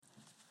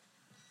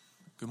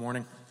Good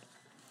morning.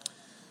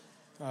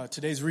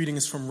 Today's reading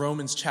is from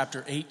Romans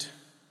chapter 8,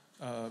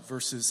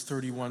 verses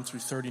 31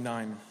 through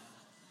 39.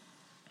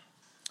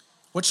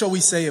 What shall we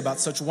say about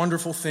such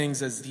wonderful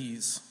things as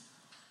these?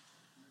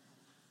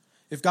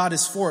 If God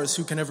is for us,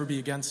 who can ever be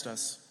against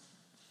us?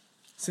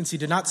 Since he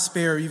did not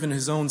spare even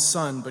his own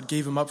son, but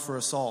gave him up for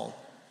us all,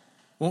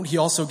 won't he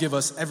also give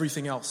us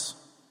everything else?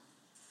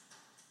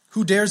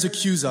 Who dares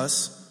accuse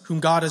us, whom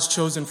God has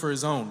chosen for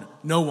his own?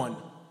 No one.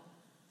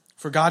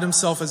 For God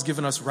himself has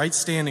given us right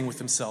standing with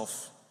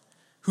himself.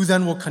 Who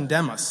then will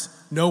condemn us?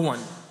 No one.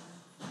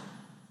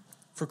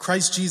 For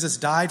Christ Jesus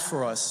died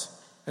for us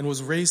and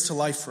was raised to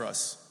life for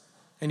us,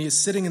 and he is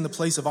sitting in the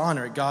place of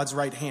honor at God's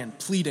right hand,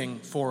 pleading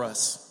for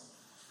us.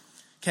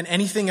 Can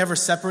anything ever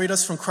separate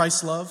us from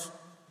Christ's love?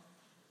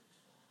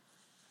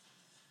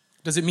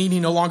 Does it mean he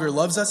no longer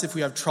loves us if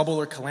we have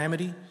trouble or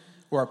calamity,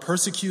 or are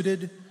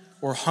persecuted,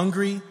 or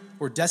hungry,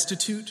 or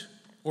destitute,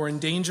 or in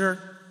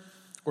danger,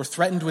 or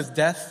threatened with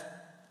death?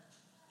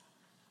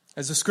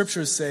 As the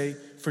scriptures say,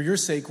 for your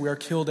sake we are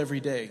killed every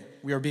day.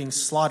 We are being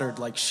slaughtered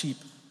like sheep.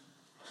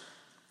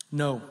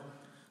 No,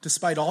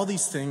 despite all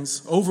these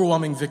things,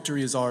 overwhelming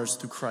victory is ours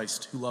through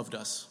Christ who loved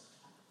us.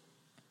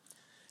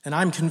 And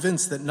I'm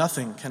convinced that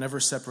nothing can ever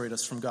separate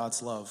us from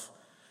God's love.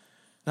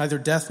 Neither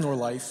death nor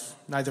life,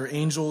 neither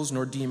angels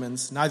nor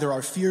demons, neither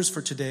our fears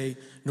for today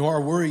nor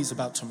our worries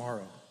about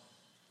tomorrow.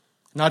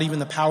 Not even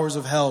the powers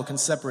of hell can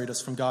separate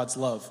us from God's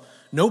love.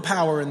 No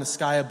power in the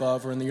sky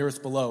above or in the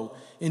earth below,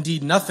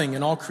 indeed nothing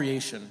in all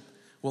creation,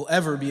 will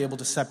ever be able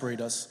to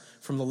separate us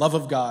from the love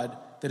of God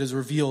that is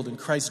revealed in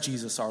Christ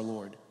Jesus our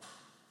Lord.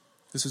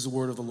 This is the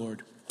word of the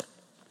Lord.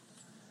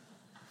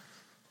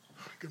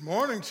 Good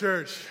morning,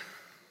 church.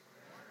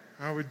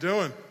 How are we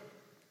doing?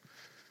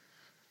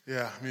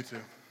 Yeah, me too.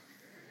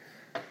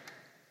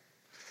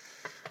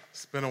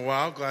 It's been a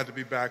while. Glad to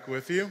be back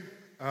with you.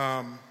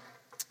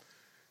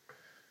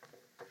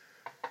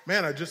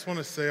 Man, I just want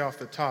to say off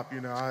the top,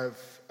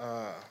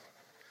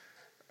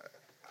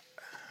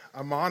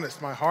 I'm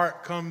honest, my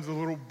heart comes a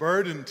little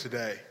burdened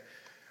today.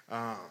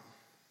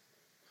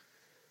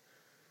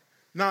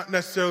 Not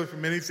necessarily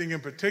from anything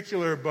in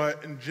particular,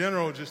 but in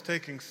general, just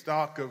taking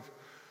stock of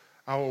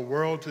our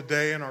world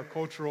today and our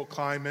cultural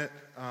climate,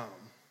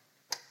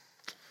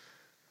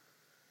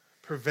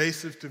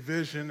 pervasive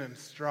division and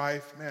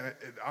strife. Man,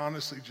 it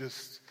honestly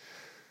just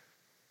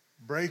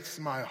breaks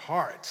my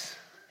heart.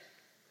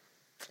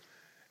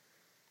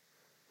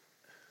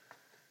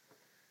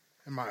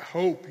 And my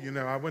hope,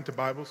 I went to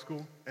Bible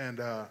school, and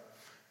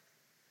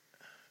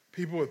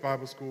people with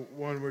Bible school,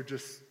 we're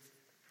just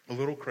a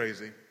little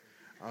crazy,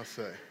 I'll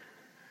say.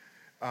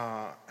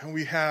 And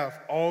we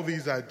have all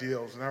these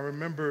ideals. And I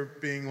remember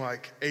being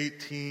like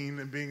 18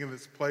 and being in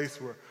this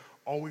place where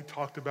all we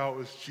talked about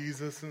was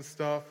Jesus and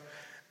stuff.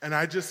 And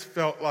I just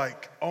felt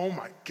like, oh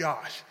my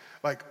gosh,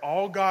 like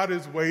all God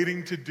is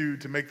waiting to do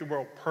to make the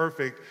world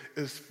perfect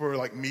is for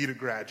like me to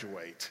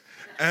graduate.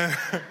 And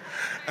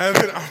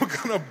then I'm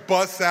going to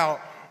bust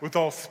out with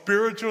all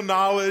spiritual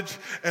knowledge,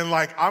 and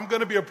like I'm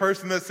going to be a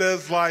person that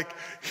says like,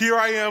 here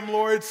I am,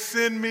 Lord,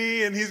 send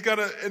me, and he's going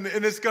to, and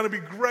it's going to be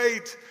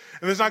great.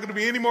 And there's not going to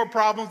be any more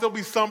problems. There'll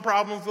be some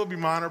problems. There'll be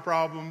minor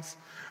problems.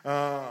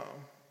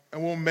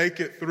 And we'll make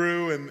it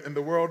through, and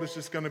the world is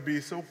just going to be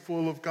so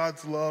full of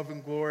God's love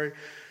and glory.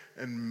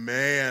 And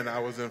man, I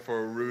was in for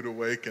a rude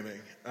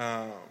awakening.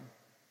 And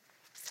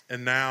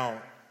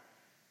now,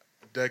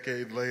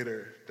 decades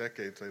later, I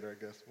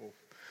guess,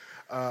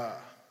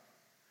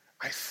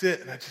 I sit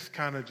and I just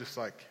kind of just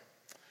like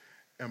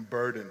am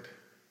burdened.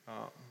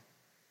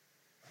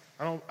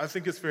 I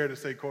think it's fair to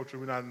say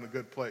culturally we're not in a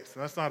good place.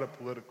 And that's not a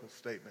political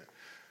statement.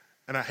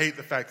 And I hate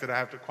the fact that I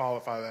have to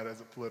qualify that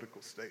as a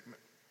political statement.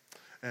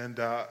 And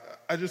I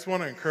just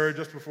want to encourage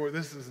us before,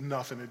 this has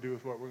nothing to do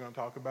with what we're going to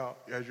talk about,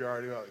 as you're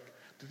already like,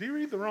 did he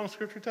read the wrong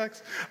scripture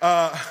text?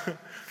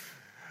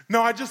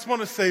 No, I just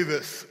want to say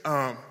this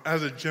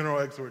as a general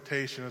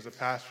exhortation as a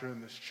pastor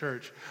in this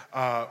church,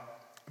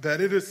 that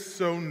it is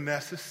so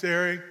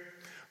necessary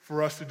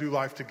for us to do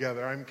life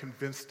together. I'm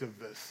convinced of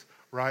this,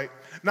 right?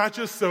 Not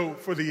just so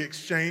for the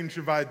exchange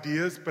of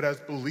ideas, but as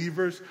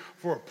believers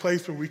for a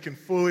place where we can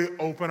fully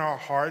open our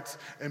hearts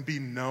and be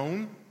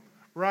known,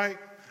 right?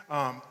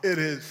 It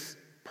is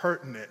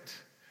pertinent.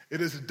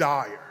 It is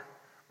dire,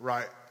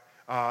 right?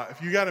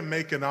 If you got to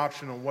make an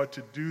option on what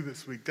to do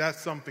this week, that's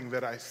something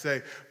that I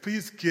say,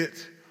 please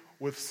get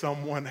with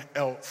someone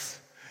else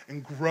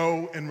and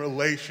grow in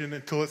relation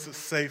until it's a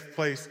safe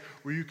place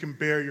where you can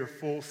bear your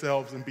full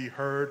selves and be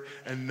heard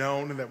and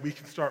known, and that we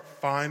can start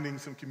finding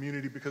some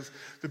community. Because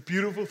the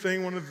beautiful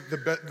thing, one of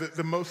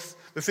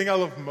the thing I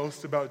love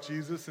most about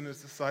Jesus and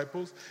his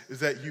disciples is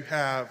that you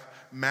have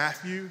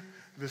Matthew,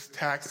 this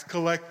tax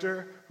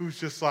collector, who's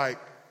just like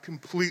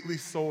completely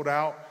sold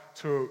out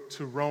to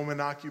Roman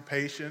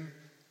occupation.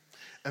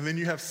 And then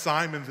you have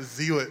Simon the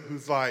Zealot,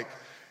 who's like,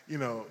 hey,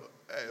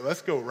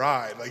 let's go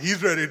ride. Like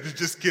he's ready to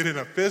just get in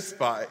a fist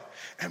fight.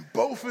 And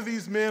both of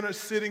these men are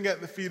sitting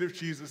at the feet of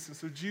Jesus. And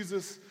so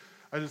Jesus,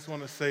 I just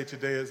want to say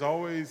today, is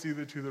always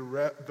either to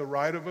the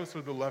right of us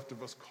or the left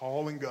of us,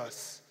 calling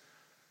us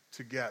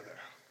together.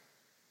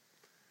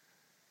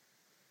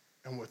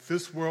 And what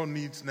this world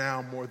needs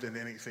now more than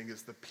anything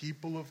is the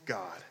people of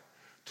God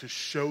to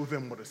show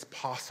them what is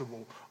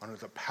possible under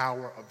the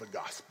power of the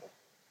gospel.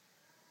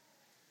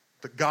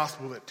 The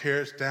gospel that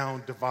tears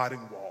down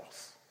dividing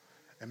walls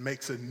and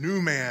makes a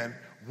new man,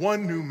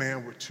 one new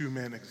man where two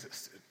men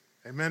existed.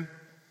 Amen?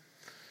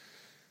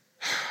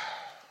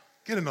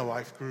 Get in a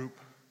life group.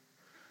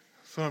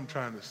 That's what I'm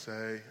trying to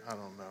say. I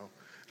don't know.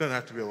 It doesn't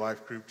have to be a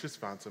life group. Just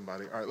find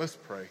somebody. All right, let's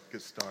pray.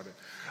 Get started.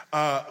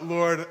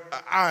 Lord,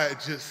 I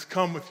just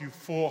come with you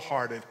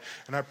full-hearted,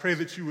 and I pray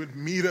that you would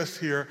meet us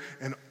here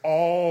in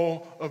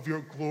all of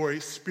your glory.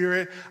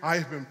 Spirit, I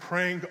have been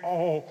praying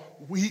all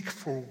week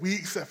for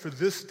weeks that for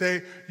this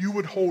day you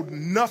would hold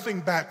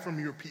nothing back from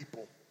your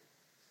people.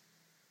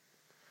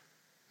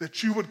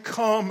 That you would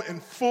come in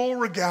full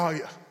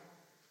regalia.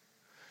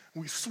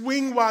 We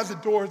swing wide the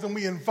doors and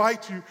we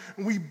invite you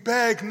and we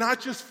beg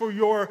not just for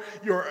your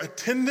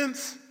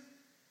attendance,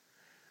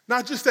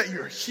 not just that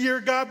you're here,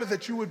 God, but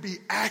that you would be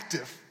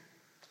active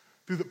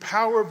through the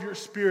power of your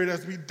Spirit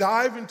as we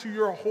dive into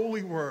your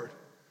holy word.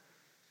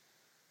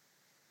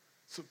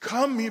 So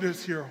come meet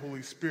us here,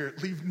 Holy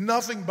Spirit. Leave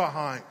nothing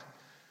behind.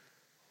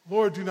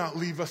 Lord, do not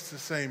leave us the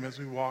same as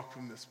we walk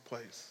from this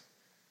place.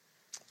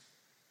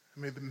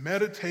 And may the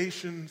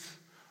meditations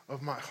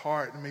of my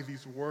heart and may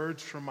these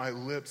words from my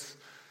lips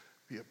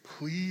be a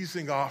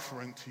pleasing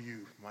offering to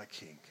you, my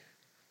King.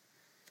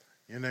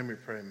 In your name we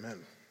pray, amen.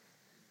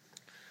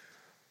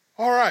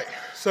 All right,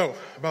 so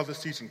about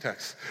this teaching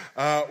text.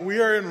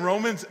 We are in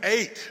Romans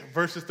 8,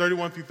 verses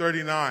 31 through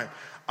 39.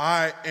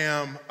 I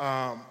am,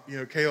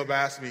 Caleb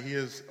asked me, he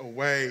is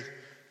away.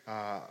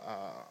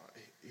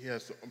 He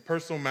has some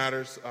personal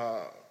matters,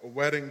 a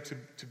wedding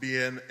to be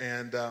in,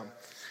 and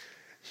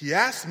he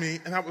asked me,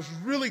 and that was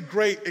really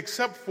great,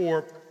 except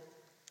for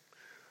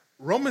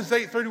Romans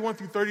 8, 31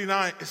 through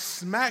 39 is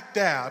smack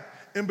dab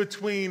in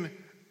between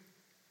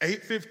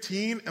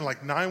 8:15 and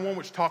like 9:1,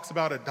 which talks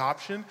about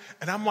adoption.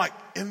 And I'm like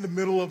in the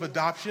middle of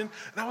adoption.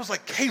 And I was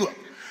like, Caleb,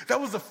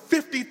 that was a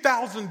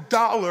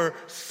 $50,000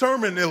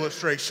 sermon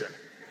illustration.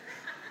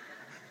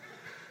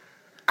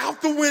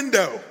 Out the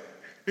window.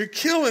 You're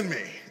killing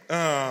me.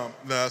 No,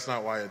 that's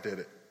not why I did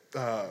it.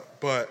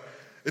 But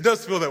it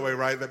does feel that way,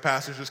 right? That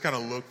pastors just kind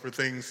of look for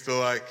things to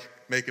like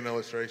make an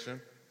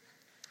illustration.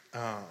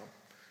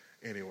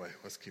 Anyway,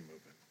 let's keep moving.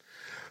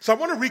 So I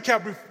want to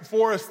recap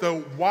for us, though,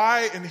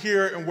 why and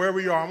here and where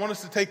we are. I want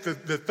us to take the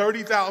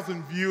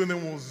 30,000 view, and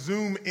then we'll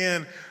zoom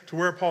in to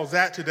where Paul's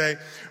at today.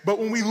 But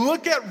when we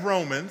look at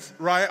Romans,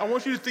 right, I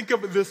want you to think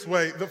of it this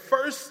way. The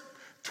first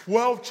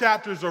 12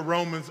 chapters of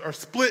Romans are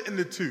split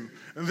into two.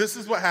 And this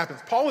is what happens.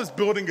 Paul is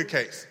building a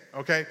case,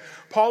 okay?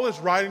 Paul is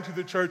writing to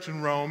the church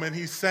in Rome, and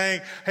he's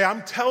saying, hey,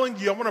 I'm telling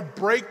you, I want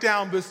to break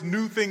down this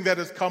new thing that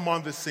has come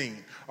on the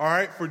scene, all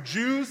right? For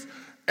Jews,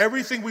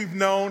 everything we've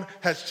known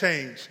has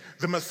changed.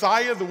 The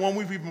Messiah, the one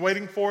we've been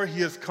waiting for,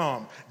 he has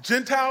come.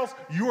 Gentiles,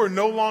 you are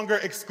no longer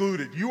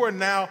excluded. You are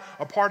now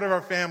a part of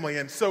our family.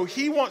 And so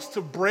he wants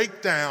to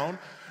break down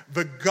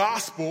the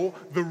gospel,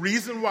 the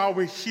reason why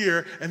we're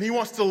here, and he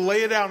wants to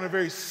lay it out in a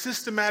very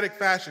systematic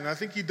fashion. I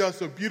think he does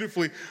so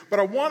beautifully.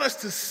 But I want us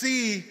to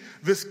see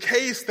this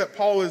case that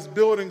Paul is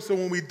building so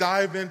when we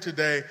dive in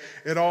today,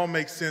 it all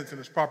makes sense in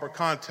its proper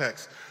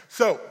context.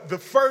 So the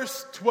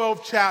first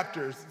 12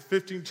 chapters,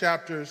 15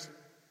 chapters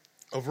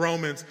of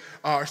Romans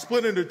are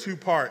split into two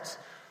parts.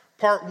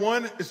 Part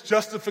one is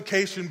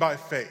justification by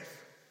faith.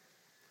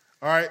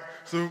 All right,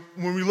 so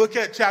when we look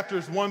at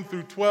chapters 1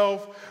 through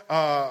 12,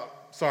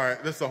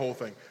 that's the whole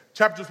thing.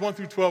 Chapters 1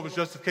 through 12 is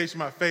justification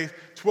by faith.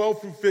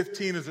 12 through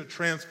 15 is a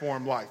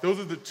transformed life. Those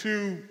are the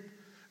two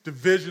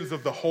divisions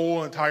of the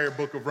whole entire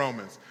book of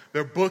Romans.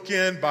 They're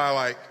bookend by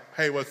like,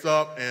 hey, what's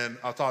up? And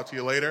I'll talk to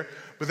you later.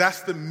 But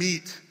that's the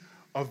meat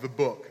of the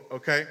book,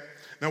 okay?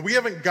 Now, we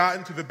haven't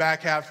gotten to the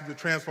back half of the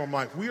transformed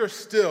life. We are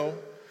still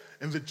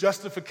in the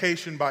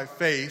justification by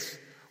faith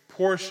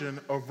portion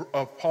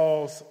of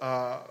Paul's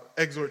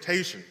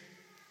exhortation.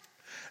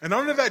 And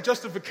under that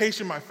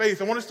justification by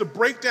faith, I want us to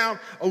break down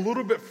a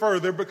little bit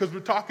further because we're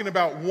talking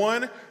about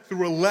 1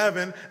 through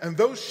 11, and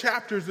those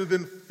chapters are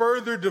then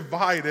further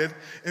divided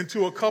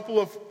into a couple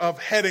of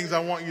headings I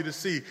want you to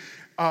see.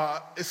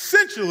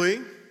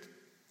 Essentially,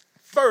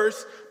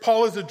 first,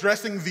 Paul is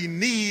addressing the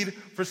need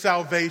for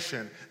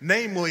salvation,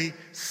 namely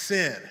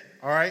sin,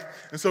 all right?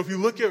 And so if you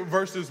look at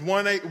verses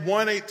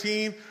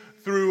 118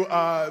 through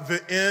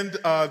the end,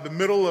 the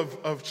middle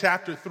of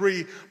chapter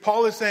 3,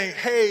 Paul is saying,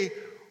 hey,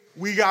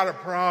 we got a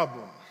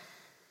problem.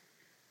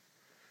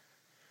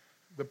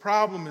 The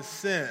problem is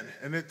sin,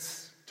 and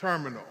it's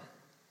terminal.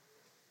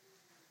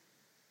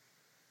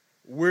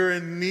 We're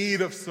in need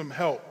of some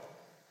help,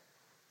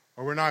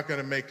 or we're not going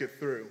to make it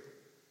through.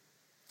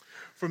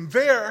 From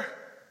there,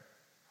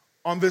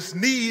 on this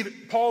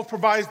need, Paul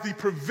provides the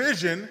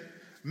provision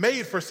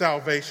made for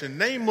salvation,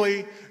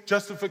 namely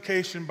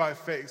justification by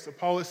faith. So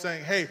Paul is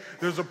saying, hey,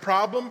 there's a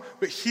problem,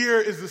 but here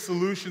is the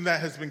solution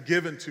that has been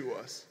given to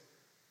us.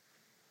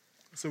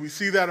 So we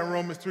see that in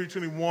Romans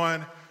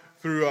 3:21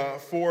 through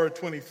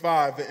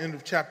 4:25, the end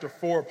of chapter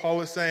 4,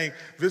 Paul is saying,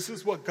 this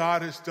is what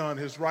God has done,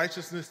 his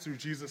righteousness through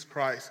Jesus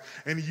Christ.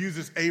 And he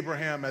uses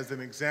Abraham as an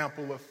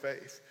example of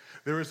faith.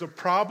 There is a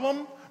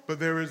problem, but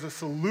there is a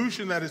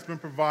solution that has been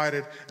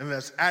provided, and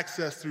that's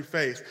accessed through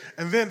faith.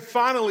 And then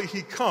finally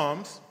he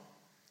comes,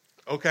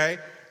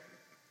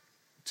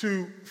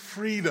 to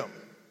freedom.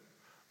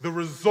 The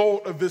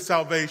result of this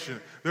salvation.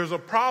 There's a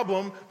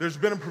problem, there's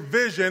been a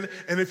provision,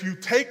 and if you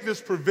take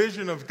this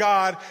provision of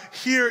God,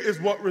 here is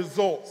what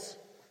results.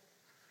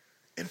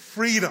 In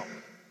freedom.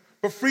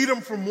 But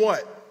freedom from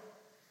what?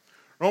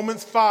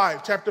 Romans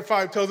 5, chapter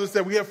 5 tells us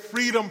that we have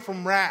freedom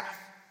from wrath.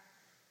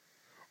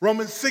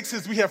 Romans 6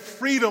 says we have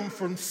freedom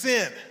from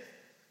sin.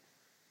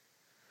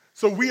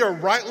 So we are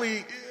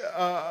rightly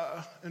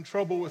in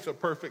trouble with a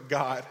perfect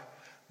God,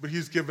 but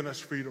he's given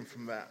us freedom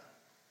from that.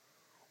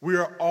 We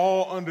are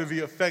all under the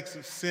effects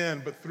of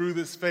sin, but through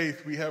this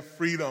faith, we have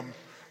freedom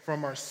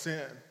from our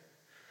sin.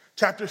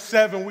 Chapter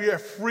 7, we are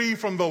free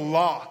from the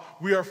law.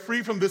 We are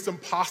free from this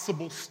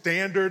impossible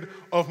standard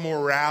of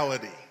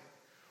morality.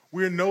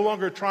 We are no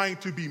longer trying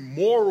to be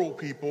moral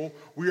people.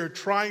 We are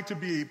trying to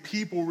be a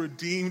people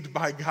redeemed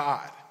by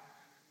God.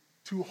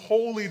 Two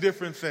wholly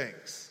different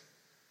things.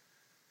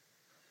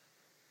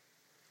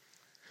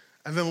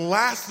 And then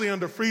lastly,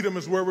 under freedom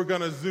is where we're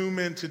going to zoom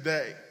in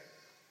today.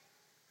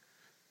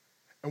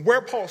 And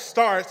where Paul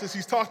starts is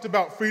he's talked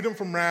about freedom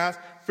from wrath,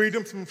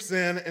 freedom from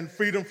sin, and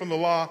freedom from the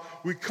law.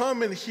 We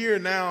come in here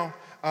now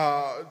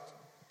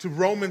to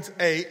Romans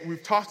 8.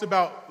 We've talked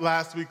about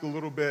last week a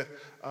little bit.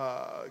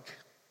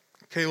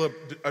 Caleb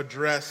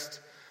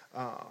addressed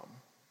a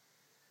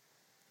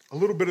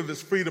little bit of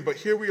this freedom, but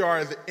here we are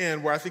at the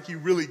end where I think he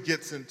really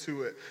gets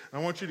into it.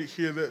 And I want you to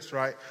hear this,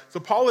 right?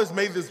 So Paul has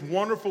made this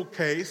wonderful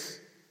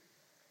case,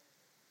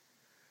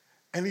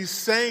 and he's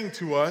saying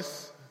to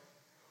us,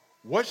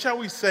 what shall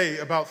we say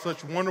about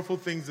such wonderful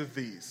things as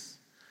these?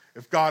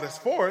 If God is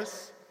for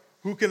us,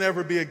 who can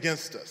ever be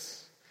against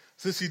us?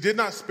 Since he did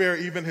not spare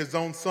even his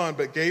own son,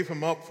 but gave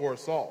him up for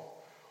us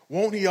all,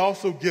 won't he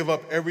also give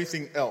up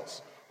everything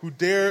else? Who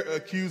dares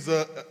accuse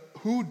us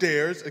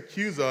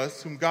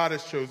whom God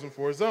has chosen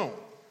for his own?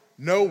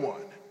 No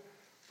one.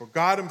 For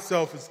God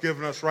himself has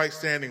given us right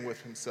standing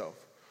with himself.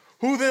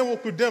 Who then will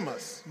condemn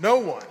us? No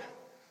one.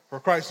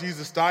 For Christ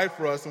Jesus died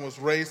for us and was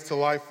raised to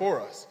life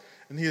for us.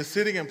 And he is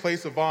sitting in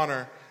place of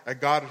honor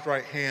at God's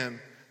right hand,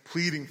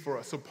 pleading for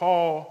us. So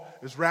Paul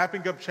is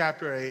wrapping up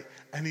chapter 8,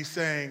 and he's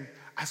saying,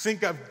 I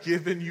think I've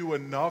given you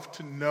enough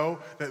to know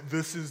that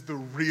this is the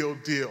real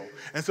deal.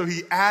 And so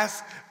he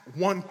asks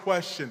one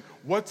question: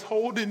 what's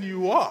holding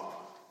you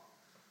up?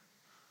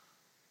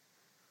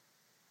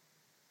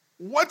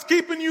 What's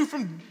keeping you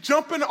from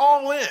jumping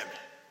all in?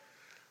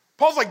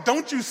 Paul's like,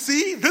 don't you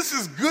see? This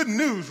is good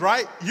news,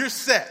 right? You're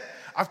set.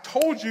 I've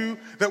told you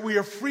that we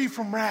are free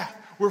from wrath.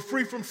 We're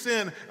free from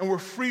sin, and we're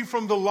free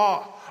from the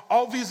law.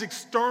 All these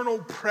external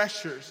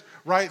pressures,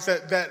 right,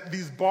 that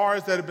these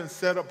bars that have been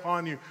set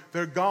upon you,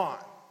 they're gone.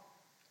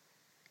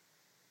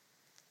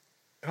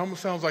 It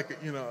almost sounds like,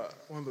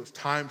 one of those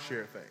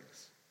timeshare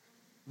things.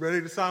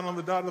 Ready to sign on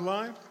the dotted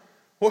line?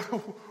 What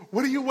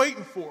are you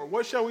waiting for?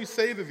 What shall we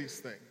say to these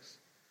things?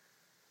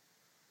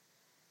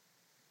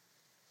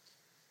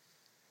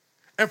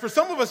 And for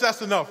some of us,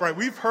 that's enough, right?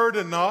 We've heard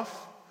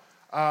enough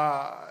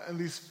in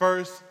these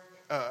first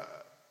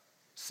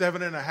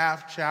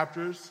 7.5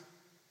 chapters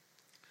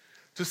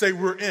to say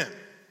we're in.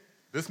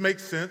 This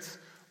makes sense.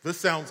 This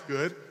sounds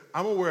good.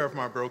 I'm aware of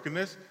my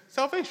brokenness.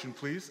 Salvation,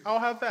 please. I'll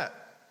have that.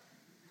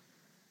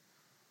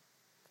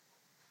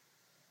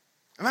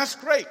 And that's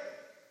great.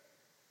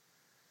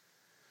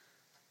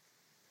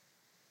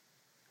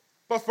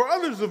 But for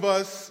others of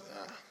us,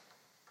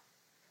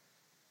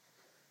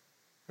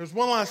 there's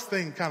one last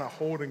thing kind of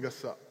holding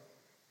us up.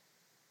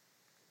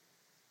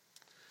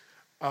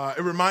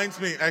 It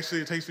reminds me,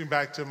 actually, it takes me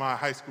back to my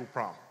high school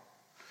prom.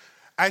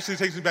 Actually, it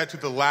takes me back to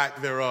the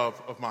lack thereof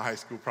of my high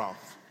school prom.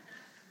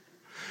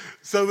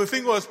 So the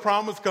thing was,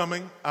 prom was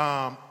coming.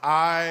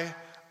 I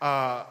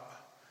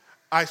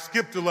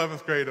skipped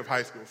 11th grade of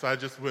high school, so I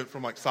just went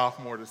from like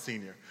sophomore to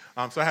senior.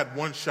 So I had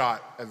one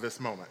shot at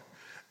this moment.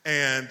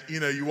 And,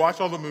 you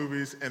watch all the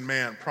movies, and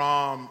man,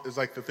 prom is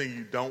like the thing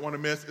you don't want to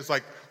miss. It's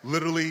like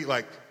literally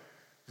like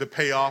the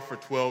payoff for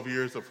 12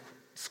 years of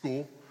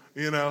school.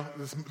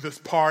 This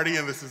party,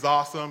 and this is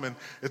awesome. And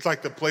it's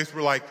like the place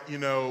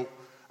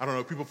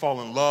where people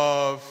fall in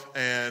love,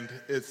 and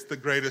it's the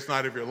greatest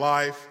night of your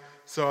life.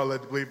 So I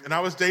led to believe. And I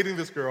was dating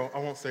this girl. I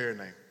won't say her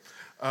name.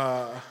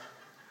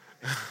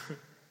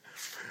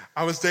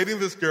 I was dating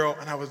this girl,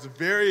 and I was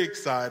very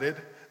excited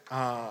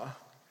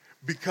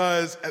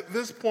because at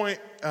this point,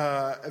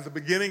 at the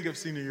beginning of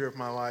senior year of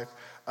my life,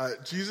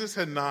 Jesus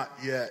had not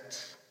yet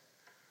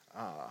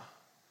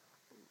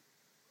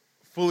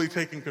fully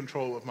taken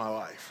control of my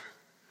life.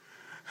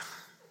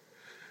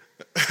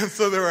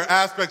 So there were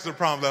aspects of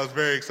prom that I was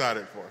very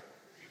excited for.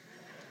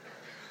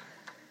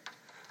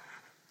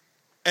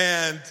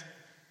 And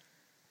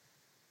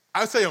I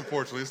would say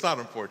unfortunately, it's not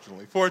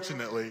unfortunately.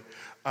 Fortunately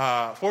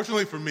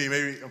for me,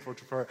 maybe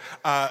unfortunately for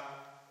her,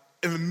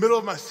 in the middle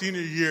of my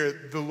senior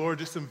year, the Lord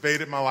just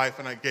invaded my life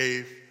and I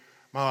gave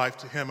my life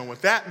to him. And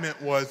what that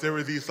meant was there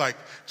were these like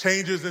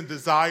changes in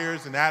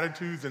desires and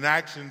attitudes and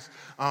actions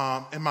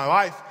in my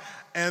life.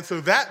 And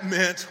so that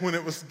meant when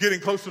it was getting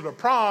closer to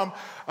prom,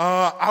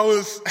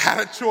 I had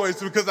a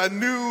choice because I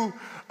knew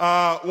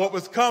what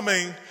was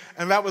coming,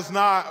 and that was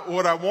not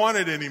what I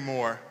wanted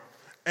anymore.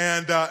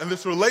 And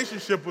this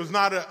relationship was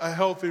not a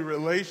healthy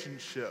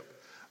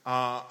relationship.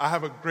 I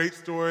have a great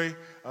story,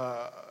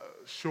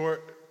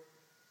 short.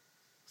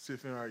 See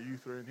if any of our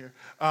youth are in here.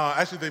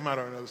 Actually, they might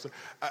already know this story.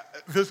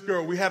 This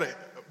girl,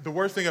 the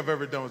worst thing I've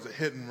ever done was a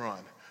hit and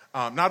run.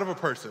 Not of a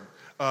person.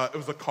 It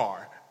was a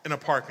car in a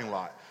parking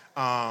lot.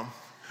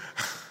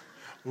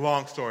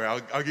 Long story.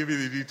 I'll give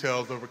you the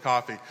details over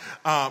coffee.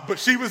 But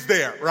she was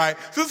there, right?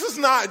 So this is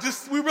not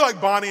just, we were like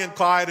Bonnie and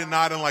Clyde and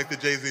not in like the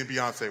Jay-Z and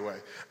Beyonce way.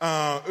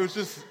 It was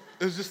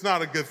just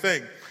not a good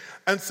thing.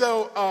 And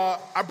so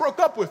I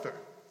broke up with her.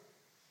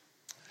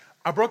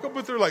 I broke up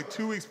with her like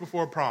 2 weeks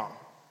before prom.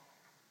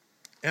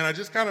 And I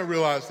just kind of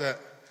realized that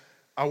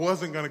I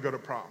wasn't going to go to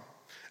prom.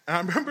 And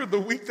I remember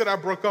the week that I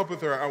broke up with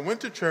her, I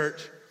went to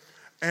church,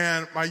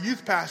 and my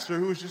youth pastor,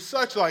 who was just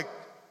such like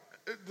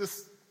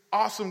this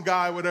awesome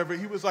guy, whatever,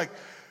 he was like,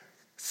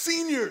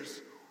 seniors,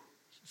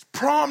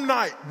 prom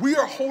night, we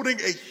are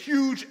holding a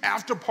huge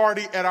after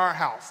party at our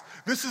house.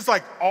 This is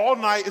like all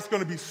night. It's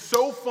going to be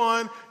so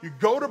fun. You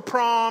go to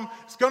prom.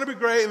 It's going to be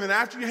great. And then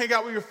after you hang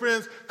out with your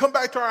friends, come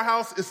back to our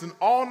house. It's an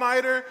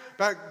all-nighter.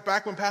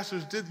 Back when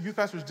youth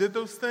pastors did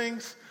those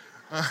things.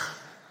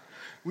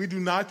 We do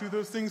not do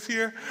those things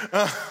here.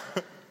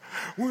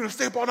 We're going to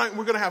stay up all night and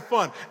we're going to have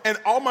fun. And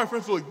all my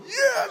friends were like,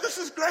 yeah, this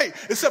is great.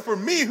 Except for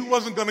me, who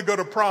wasn't going to go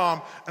to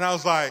prom. And I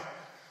was like,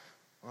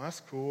 well,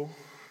 that's cool.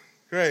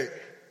 Great.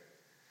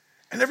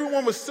 And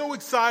everyone was so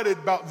excited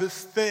about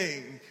this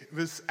thing,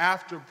 this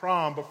after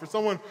prom. But for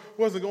someone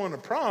who wasn't going to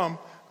prom,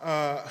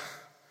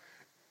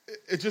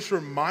 it just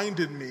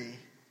reminded me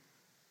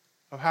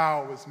of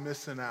how I was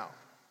missing out.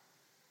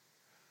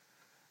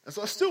 And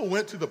so I still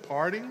went to the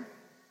party.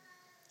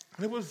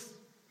 And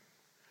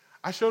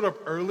I showed up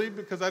early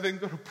because I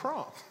didn't go to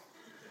prom.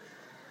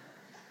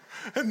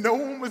 And no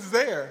one was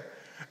there.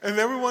 And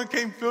everyone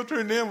came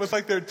filtering in with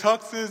like their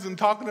tuxes and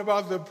talking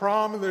about the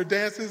prom and their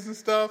dances and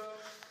stuff.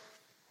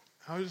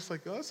 I was just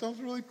like, oh, that sounds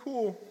really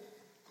cool.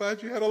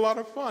 Glad you had a lot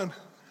of fun.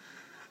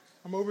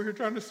 I'm over here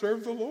trying to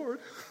serve the Lord.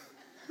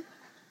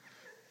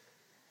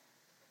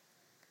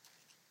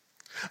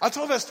 I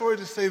told that story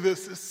to say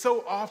this. It's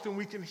so often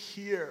we can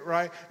hear,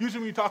 right?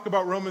 Usually when you talk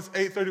about Romans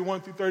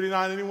 8:31 through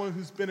 39, anyone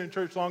who's been in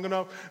church long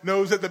enough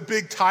knows that the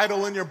big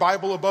title in your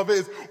Bible above it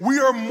is, we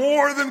are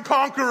more than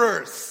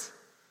conquerors,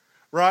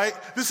 right?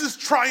 This is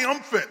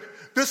triumphant.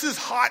 This is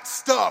hot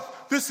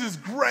stuff. This is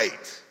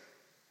great.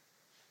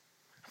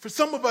 For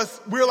some of us,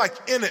 we're like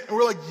in it. And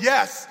we're like,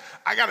 yes,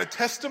 I got a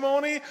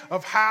testimony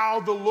of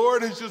how the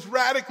Lord has just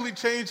radically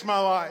changed my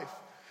life.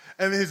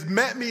 And has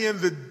met me in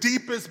the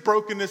deepest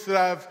brokenness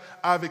that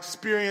I've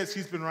experienced.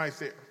 He's been right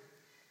there.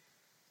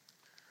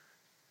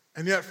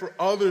 And yet for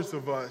others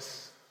of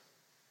us,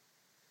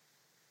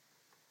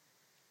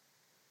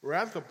 we're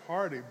at the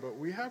party, but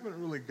we haven't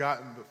really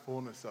gotten the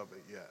fullness of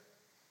it yet.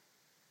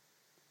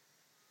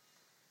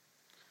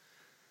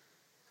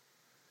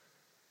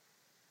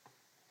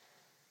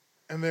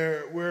 And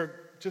we're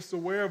just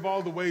aware of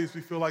all the ways we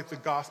feel like the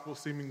gospel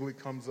seemingly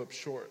comes up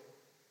short.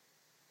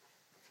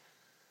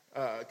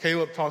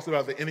 Caleb talks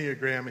about the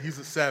Enneagram, and he's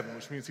a 7,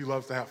 which means he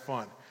loves to have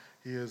fun.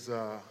 He is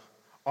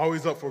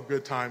always up for a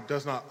good time,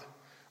 doesn't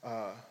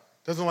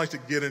like to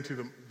get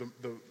into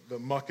the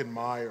muck and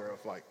mire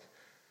of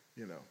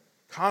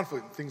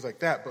conflict and things like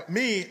that. But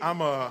me,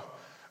 I'm a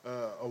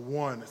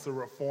 1. It's a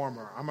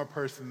reformer. I'm a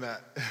person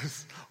that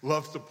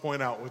loves to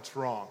point out what's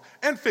wrong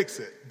and fix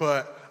it.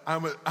 But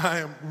I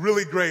am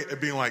really great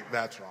at being like,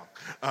 that's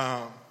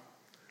wrong.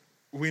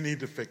 We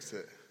need to fix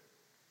it.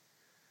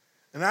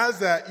 And as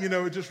that,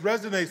 it just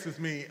resonates with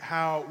me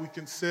how we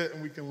can sit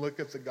and we can look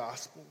at the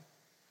gospel.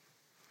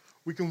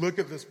 We can look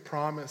at this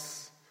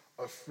promise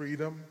of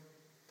freedom.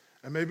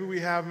 And maybe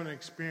we haven't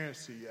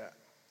experienced it yet.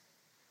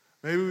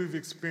 Maybe we've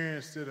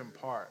experienced it in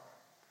part.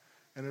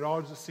 And it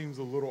all just seems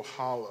a little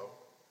hollow.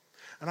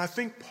 And I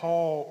think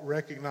Paul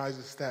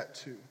recognizes that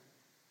too.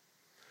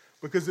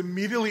 Because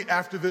immediately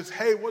after this,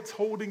 hey, what's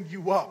holding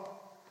you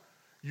up?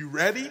 You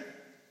ready?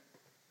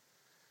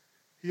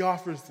 He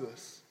offers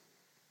this.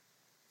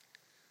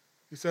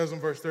 He says in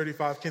verse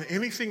 35, can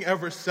anything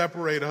ever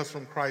separate us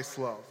from Christ's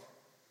love?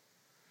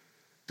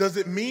 Does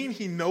it mean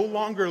he no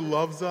longer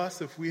loves us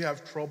if we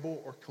have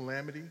trouble or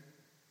calamity,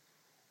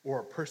 or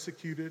are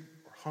persecuted,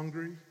 or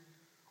hungry,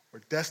 or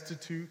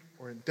destitute,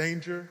 or in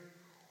danger,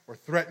 or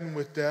threatened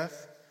with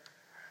death?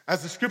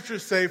 As the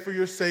scriptures say, for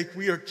your sake,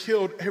 we are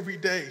killed every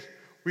day.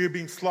 We are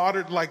being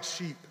slaughtered like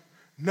sheep.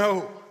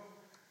 No,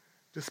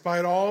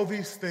 despite all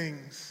these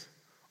things,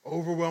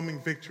 overwhelming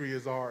victory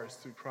is ours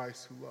through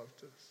Christ who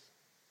loved us.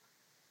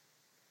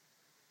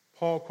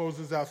 Paul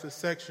closes out this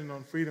section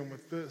on freedom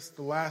with this,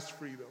 the last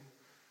freedom.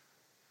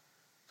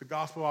 The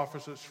gospel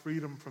offers us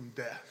freedom from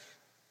death.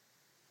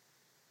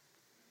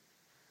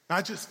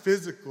 Not just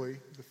physically,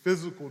 the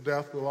physical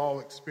death we'll all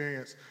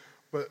experience,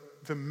 but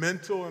the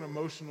mental and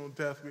emotional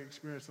death we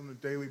experience on a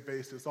daily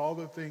basis, all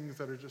the things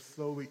that are just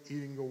slowly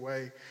eating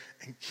away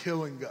and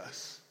killing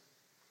us.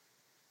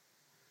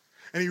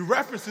 And he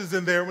references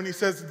in there when he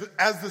says,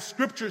 as the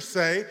scriptures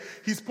say,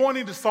 he's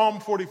pointing to Psalm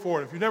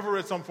 44. If you've never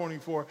read Psalm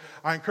 44,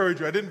 I encourage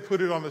you. I didn't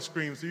put it on the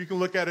screen, so you can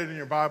look at it in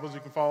your Bibles. You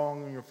can follow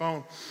along on your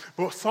phone.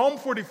 But Psalm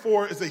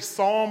 44 is a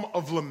psalm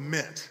of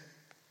lament.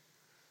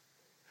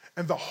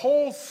 And the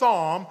whole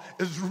psalm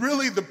is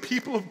really the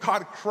people of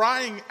God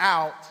crying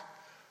out,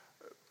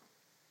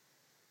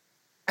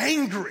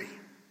 angry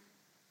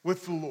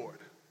with the Lord.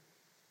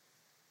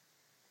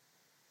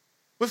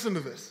 Listen to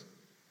this.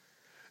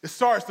 It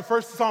starts, the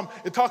first psalm,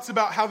 it talks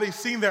about how they've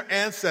seen their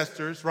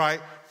ancestors,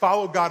 right,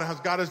 follow God, and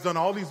how God has done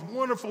all these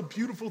wonderful,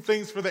 beautiful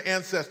things for the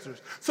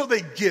ancestors. So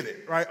they get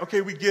it, right?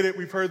 Okay, we get it.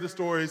 We've heard the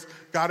stories.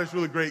 God is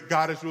really great.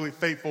 God is really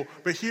faithful.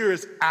 But here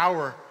is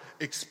our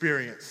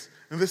experience.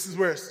 And this is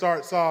where it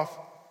starts off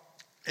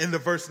in the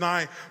verse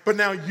 9. But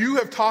now you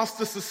have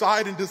tossed us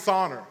aside in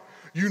dishonor.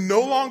 You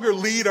no longer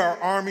lead our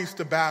armies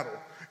to battle.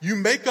 You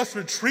make us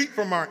retreat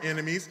from our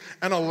enemies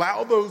and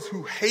allow those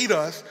who hate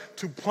us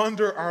to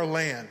plunder our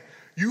land.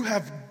 You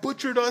have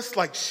butchered us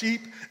like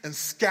sheep and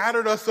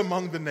scattered us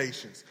among the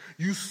nations.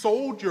 You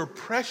sold your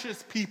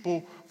precious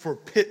people for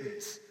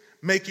pittance,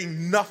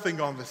 making nothing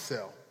on the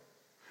sale.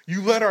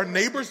 You let our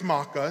neighbors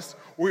mock us.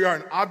 We are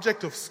an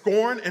object of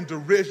scorn and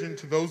derision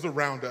to those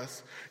around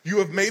us. You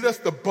have made us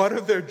the butt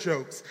of their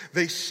jokes.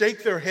 They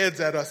shake their heads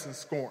at us in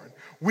scorn.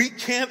 We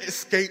can't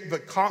escape the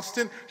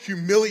constant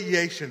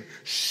humiliation.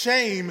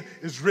 Shame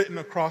is written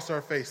across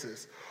our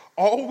faces.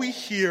 All we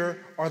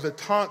hear are the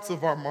taunts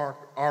of our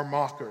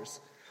mockers.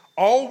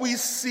 All we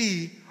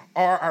see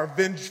are our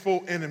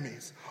vengeful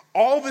enemies.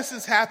 All this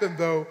has happened,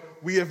 though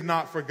we have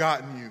not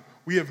forgotten you.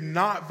 We have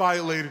not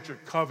violated your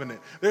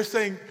covenant. They're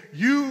saying,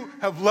 you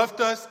have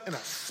left us in a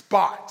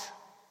spot.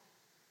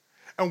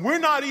 And we're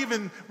not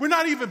even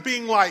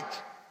being like,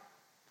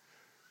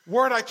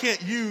 word I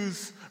can't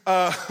use,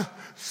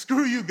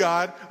 screw you,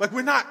 God. Like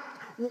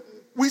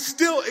we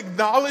still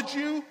acknowledge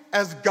you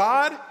as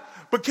God,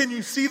 but can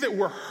you see that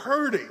we're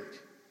hurting?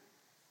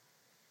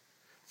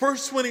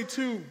 Verse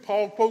 22,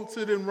 Paul quotes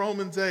it in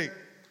Romans 8.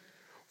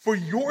 For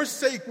your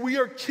sake, we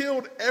are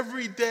killed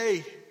every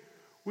day.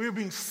 We are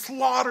being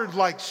slaughtered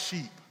like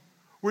sheep.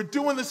 We're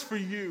doing this for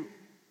you.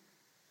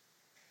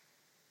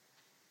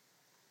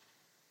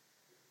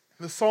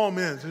 The psalm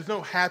ends. There's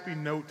no happy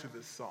note to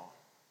this psalm.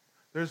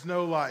 There's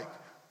no like,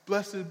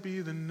 blessed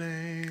be the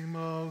name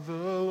of the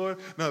Lord.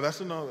 No, that's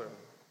another.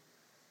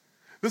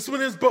 This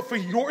one is, but for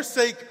your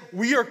sake,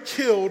 we are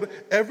killed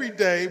every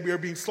day. We are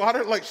being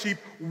slaughtered like sheep.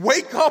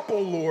 Wake up, O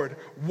Lord.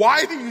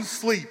 Why do you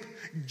sleep?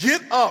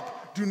 Get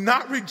up. Do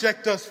not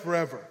reject us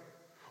forever.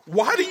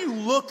 Why do you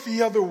look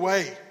the other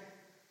way?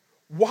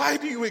 Why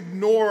do you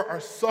ignore our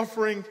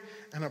suffering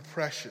and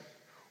oppression?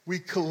 We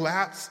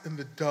collapse in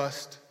the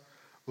dust,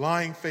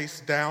 lying face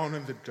down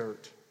in the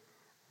dirt.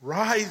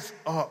 Rise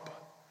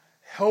up.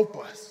 Help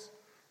us.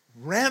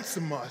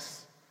 Ransom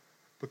us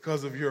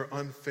because of your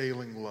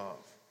unfailing love.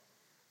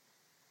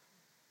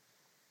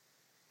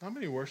 How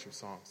many worship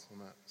songs on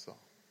that song?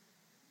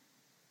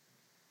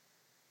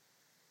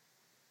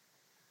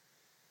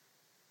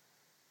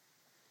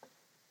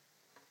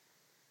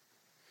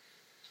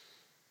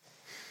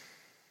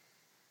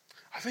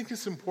 I think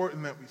it's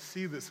important that we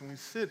see this and we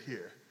sit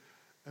here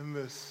in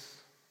this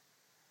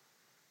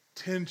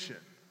tension,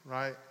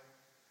 right?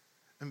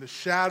 And the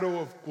shadow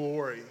of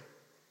glory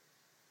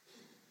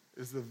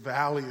is the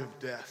valley of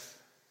death.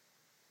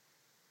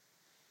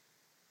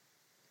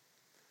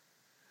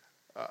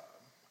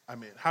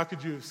 How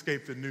could you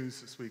escape the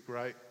news this week,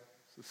 right?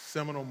 It's a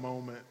seminal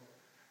moment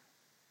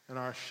in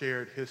our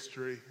shared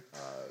history,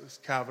 this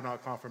Kavanaugh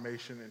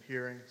confirmation and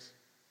hearings,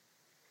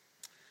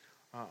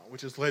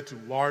 which has led to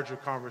larger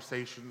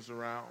conversations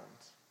around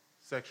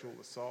sexual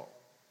assault.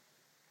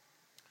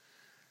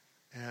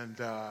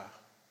 And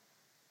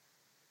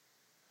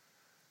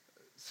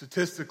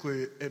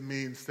statistically, it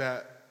means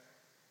that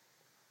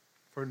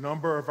for a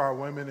number of our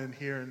women in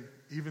here, and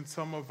even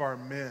some of our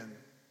men,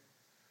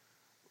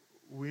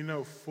 we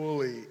know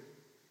fully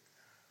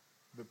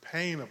the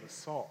pain of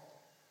assault,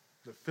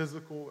 the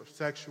physical or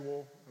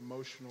sexual,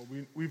 emotional.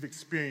 We've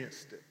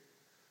experienced it.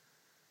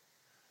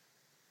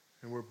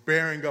 And we're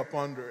bearing up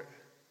under it.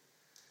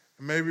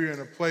 And maybe you're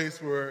in a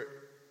place where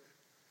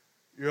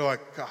you're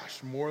like,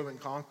 gosh, more than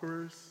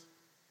conquerors.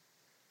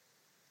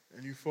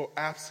 And you feel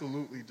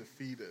absolutely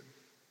defeated.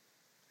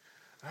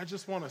 And I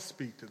just want to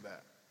speak to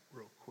that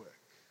real quick.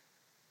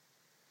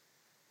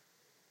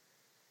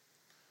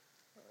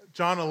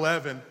 John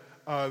 11,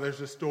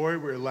 there's a story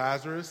where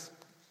Lazarus,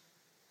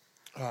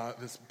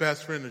 this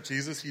best friend of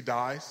Jesus, he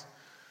dies.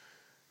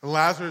 And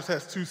Lazarus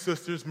has two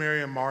sisters,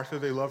 Mary and Martha.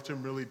 They loved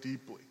him really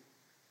deeply.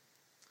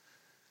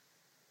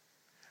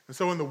 And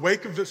so in the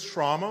wake of this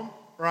trauma,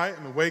 right,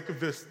 in the wake of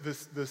this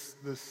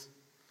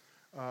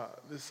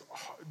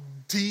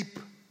deep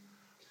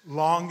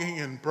longing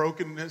and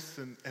brokenness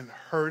and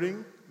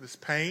hurting, this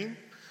pain,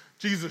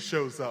 Jesus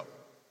shows up.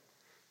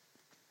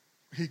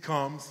 He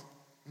comes.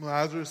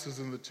 Lazarus is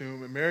in the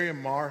tomb, and Mary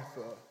and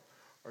Martha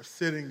are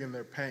sitting in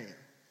their pain.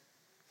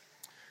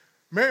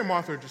 Mary and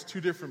Martha are just two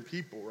different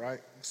people,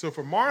 right? So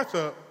for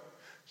Martha,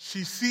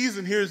 she sees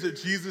and hears that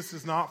Jesus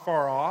is not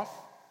far off,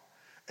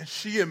 and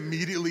she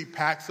immediately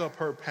packs up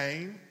her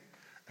pain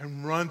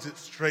and runs it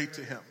straight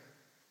to him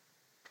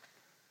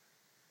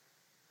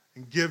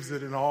and gives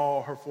it in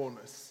all her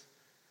fullness.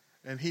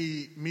 And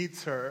he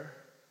meets her,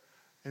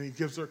 and he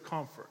gives her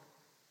comfort.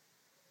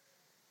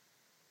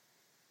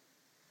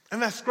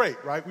 And that's great,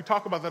 right? We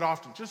talk about that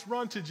often. Just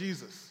run to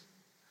Jesus.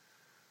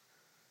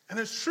 And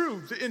it's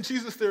true. In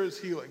Jesus, there is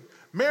healing.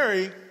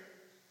 Mary,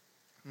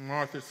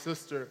 Martha's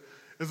sister,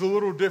 is a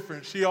little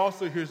different. She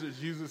also hears that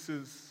Jesus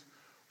is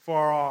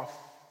far off,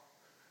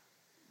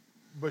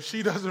 but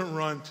she doesn't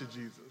run to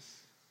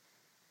Jesus.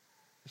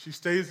 She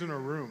stays in her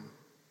room.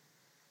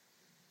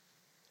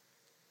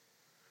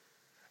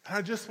 And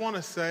I just want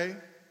to say,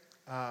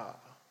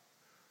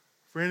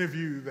 for any of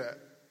you that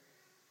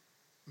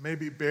may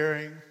be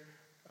bearing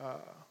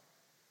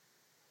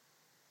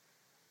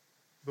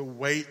the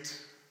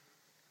weight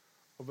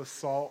of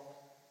assault,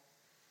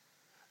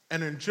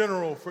 and in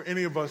general, for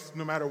any of us,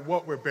 no matter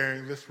what we're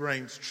bearing, this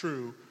reigns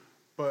true,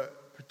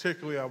 but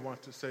particularly I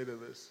want to say to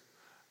this,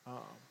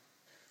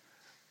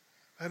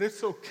 that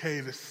it's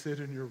okay to sit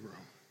in your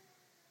room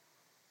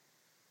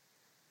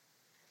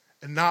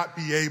and not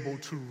be able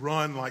to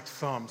run like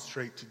some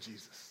straight to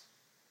Jesus.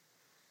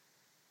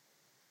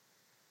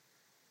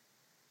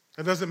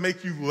 It doesn't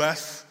make you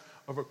less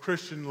of a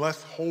Christian,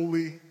 less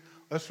holy,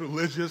 less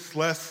religious,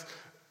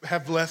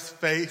 have less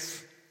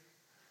faith.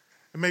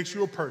 It makes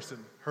you a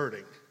person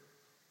hurting.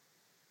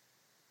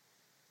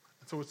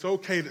 And so it's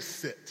okay to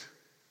sit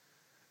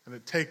and to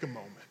take a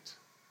moment.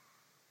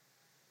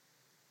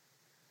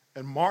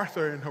 And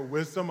Martha, in her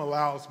wisdom,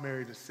 allows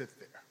Mary to sit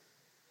there.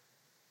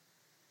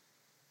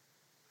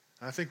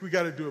 And I think we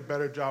got to do a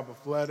better job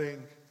of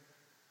letting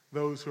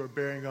those who are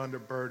bearing under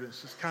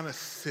burdens just kind of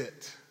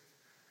sit.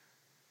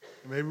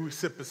 Maybe we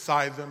sit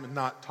beside them and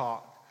not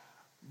talk,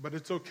 but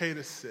it's okay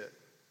to sit.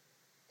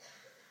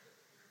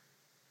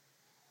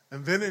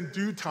 And then in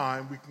due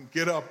time, we can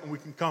get up and we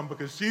can come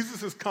because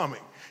Jesus is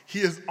coming. He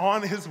is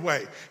on his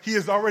way. He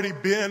has already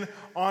been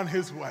on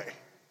his way.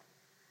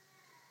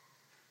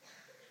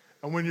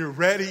 And when you're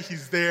ready,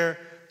 he's there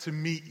to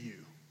meet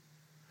you.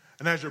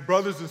 And as your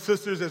brothers and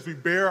sisters, as we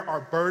bear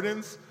our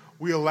burdens,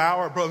 we allow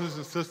our brothers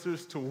and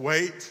sisters to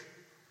wait.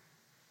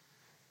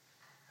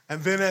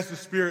 And then as the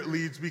Spirit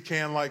leads, we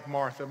can, like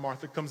Martha.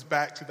 Martha comes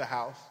back to the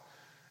house,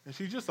 and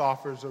she just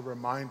offers a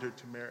reminder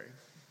to Mary.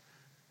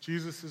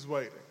 Jesus is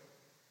waiting.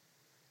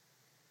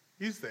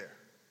 He's there.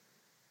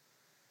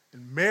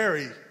 And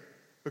Mary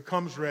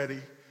becomes ready,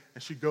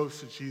 and she goes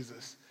to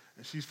Jesus,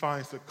 and she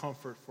finds the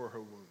comfort for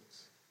her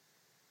wounds.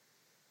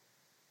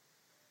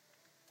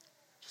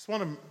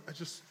 I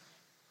just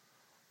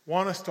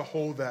want us to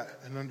hold that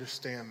and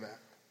understand that.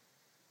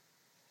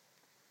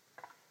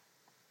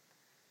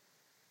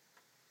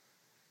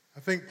 I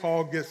think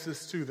Paul gets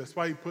this too. That's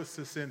why he puts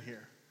this in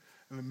here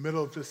in the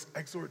middle of this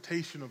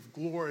exhortation of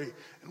glory.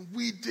 And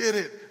we did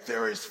it.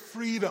 There is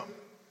freedom.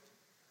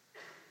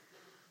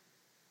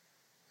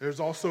 There's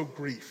also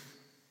grief.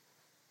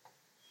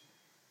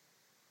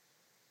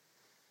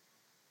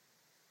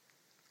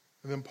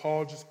 And then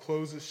Paul just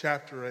closes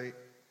chapter 8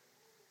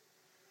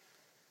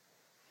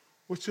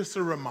 with just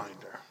a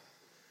reminder.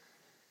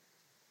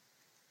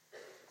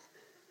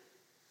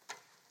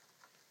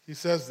 He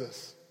says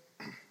this,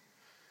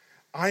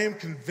 I am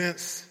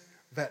convinced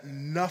that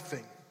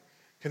nothing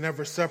can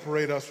ever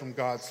separate us from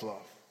God's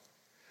love.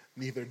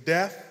 Neither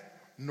death,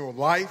 nor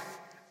life,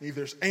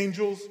 neither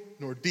angels,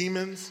 nor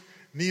demons,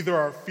 neither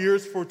our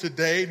fears for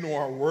today,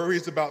 nor our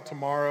worries about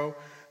tomorrow,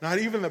 not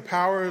even the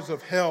powers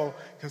of hell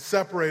can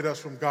separate us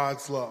from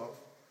God's love.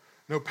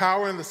 No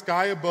power in the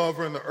sky above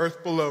or in the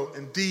earth below.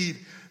 Indeed,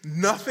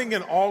 nothing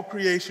in all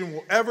creation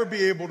will ever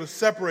be able to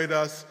separate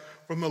us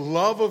from the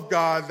love of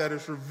God that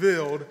is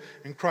revealed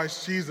in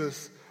Christ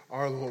Jesus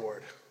our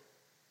Lord.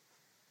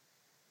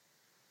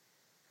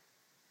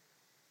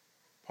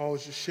 Paul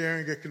is just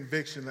sharing a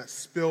conviction that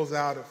spills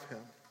out of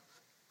him.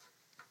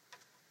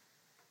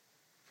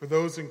 For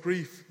those in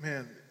grief,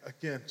 man,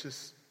 again,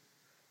 just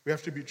we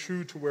have to be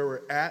true to where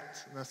we're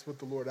at, and that's what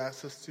the Lord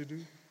asks us to do.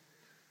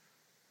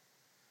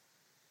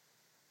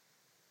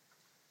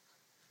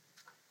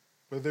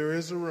 But there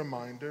is a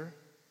reminder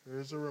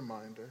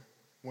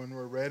when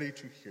we're ready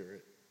to hear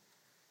it,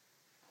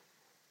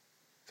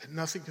 that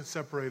nothing can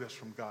separate us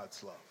from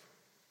God's love.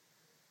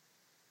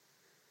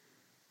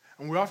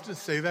 And we often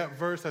say that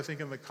verse, I think,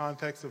 in the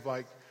context of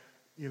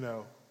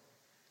you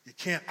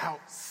can't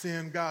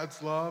out-sin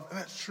God's love. And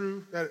that's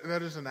true.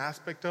 That is an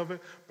aspect of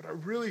it. But I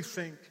really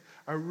think,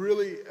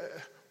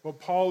 what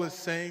Paul is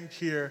saying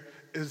here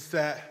is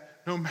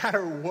that no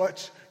matter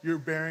what you're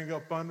bearing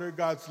up under,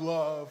 God's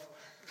love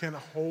can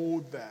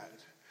hold that.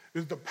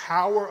 The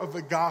power of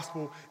the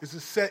gospel is to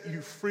set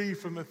you free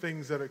from the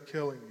things that are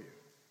killing you.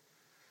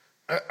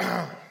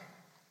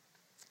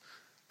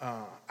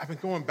 I've been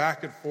going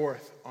back and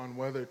forth on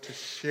whether to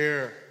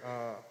share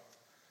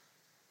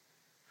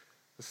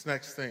this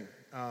next thing.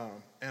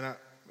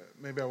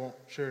 Maybe I won't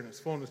share it in its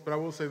fullness, but I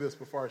will say this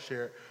before I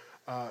share it.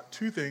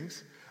 Two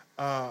things.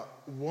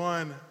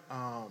 One,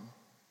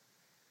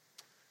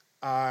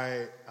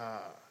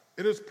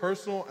 it is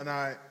personal, and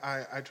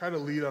I try to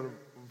lead out of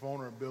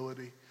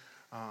vulnerability,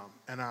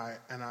 and I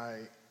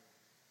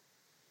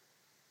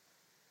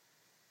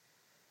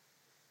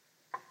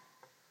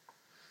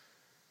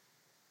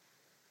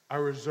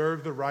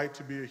reserve the right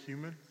to be a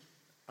human.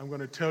 I'm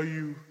going to tell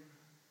you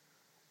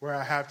where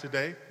I have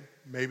today.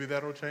 Maybe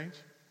that'll change.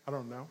 I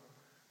don't know.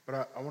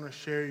 But I want to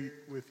share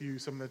with you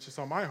something that's just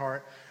on my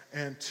heart.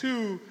 And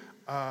two,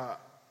 the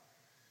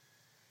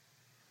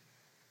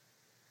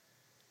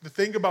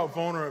thing about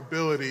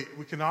vulnerability,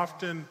 we can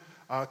often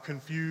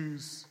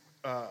confuse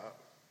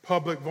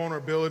public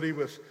vulnerability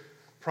with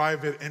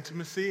private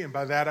intimacy. And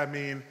by that I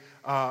mean,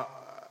 I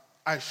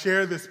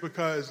share this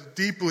because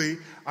deeply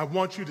I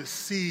want you to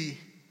see,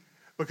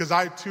 because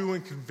I too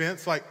am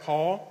convinced, like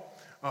Paul,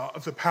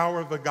 of the power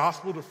of the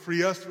gospel to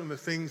free us from the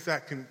things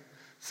that can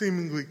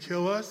seemingly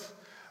kill us.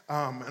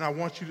 And I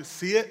want you to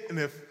see it. And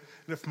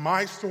if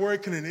my story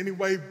can in any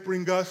way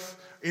bring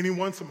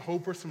anyone some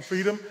hope or some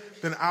freedom,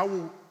 then I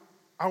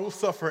will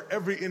suffer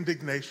every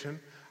indignation.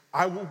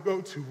 I will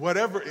go to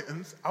whatever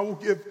ends. I will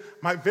give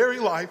my very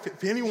life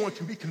if anyone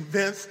can be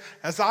convinced,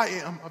 as I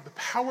am, of the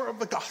power of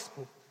the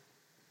gospel.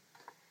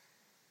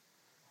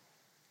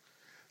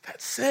 That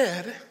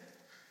said,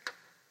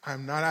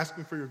 I'm not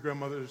asking for your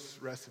grandmother's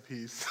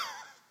recipes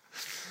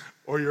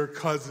or your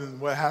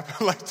cousin, what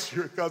happened like to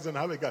your cousin,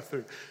 how they got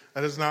through.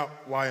 That is not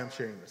why I'm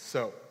sharing this.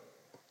 So,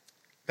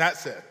 that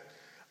said,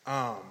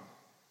 I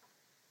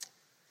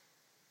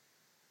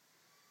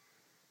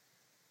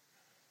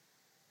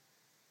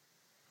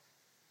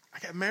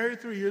got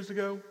married 3 years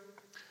ago,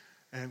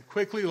 and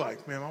quickly,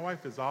 man, my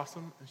wife is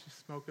awesome, and she's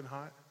smoking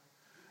hot.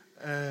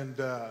 And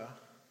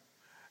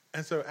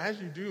so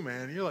as you do,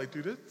 man, you're like,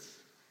 dude,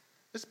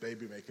 it's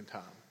baby making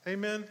time.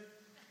 Amen?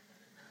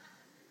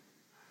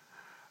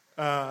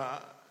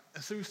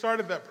 And so we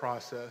started that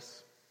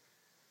process.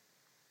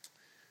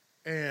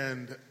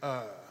 And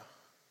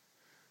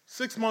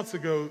 6 months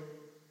ago,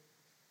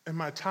 in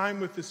my time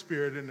with the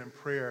Spirit and in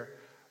prayer,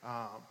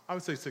 I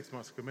would say 6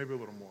 months ago, maybe a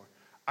little more,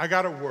 I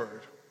got a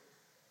word.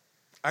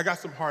 I got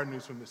some hard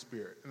news from the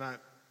Spirit. And I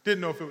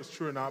didn't know if it was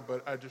true or not,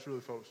 but I just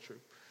really felt it was true.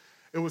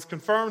 It was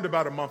confirmed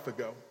about a month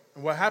ago.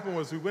 And what happened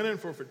was we went in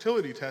for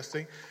fertility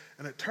testing,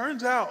 and it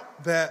turns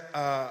out that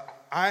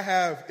I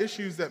have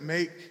issues that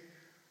make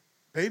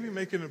baby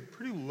making a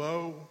pretty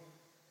low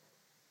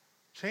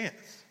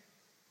chance.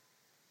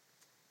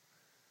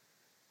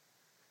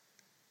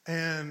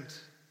 And,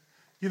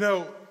 you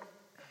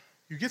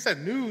get that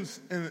news,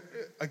 and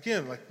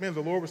again, man,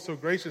 the Lord was so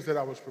gracious that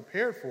I was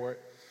prepared for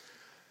it.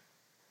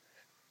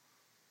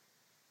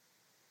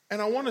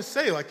 And I want to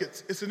say,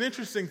 it's an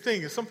interesting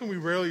thing. It's something we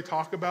rarely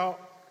talk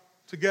about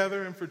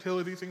together,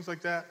 infertility, things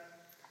like that.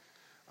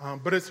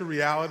 But it's a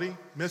reality.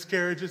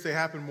 Miscarriages, they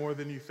happen more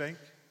than you think.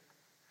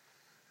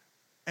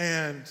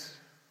 And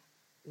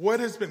what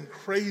has been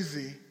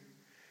crazy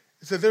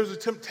is that there's a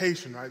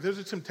temptation, right? There's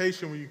a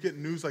temptation when you get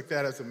news like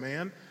that as a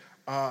man,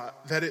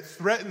 that it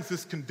threatens,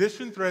 this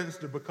condition threatens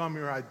to become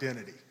your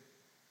identity.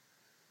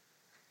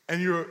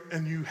 And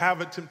you have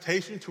a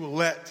temptation to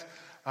let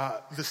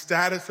the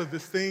status of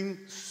this thing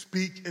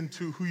speak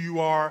into who you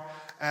are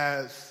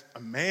as a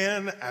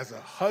man, as a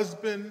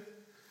husband,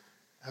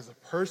 as a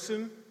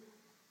person.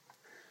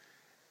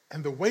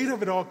 And the weight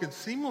of it all can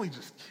seemingly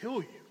just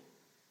kill you.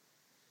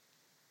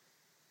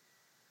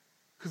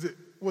 Because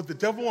what the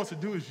devil wants to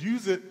do is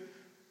use it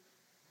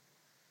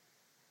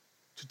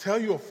to tell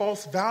you a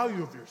false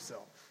value of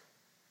yourself,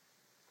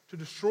 to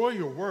destroy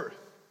your worth.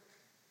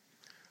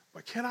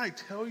 But can I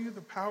tell you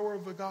the power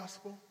of the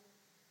gospel?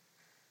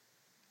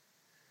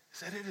 Is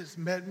that it has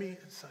met me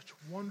in such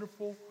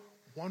wonderful,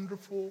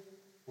 wonderful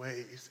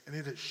ways, and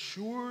it has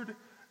shored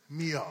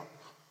me up.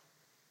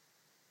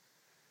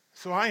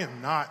 So I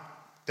am not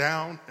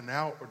down and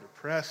out or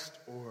depressed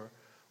or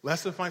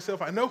less of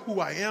myself. I know who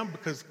I am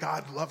because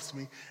God loves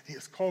me. He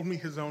has called me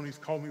his own. He's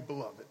called me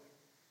beloved.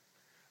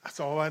 That's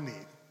all I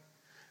need.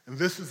 And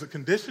this is a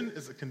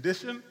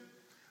condition,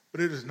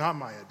 but it is not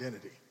my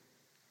identity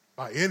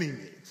by any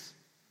means.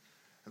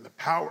 And the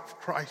power of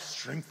Christ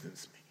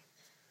strengthens me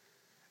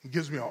and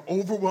gives me an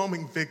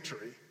overwhelming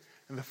victory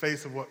in the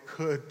face of what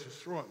could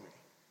destroy me.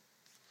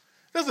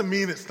 It doesn't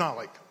mean it's not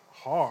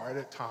hard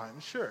at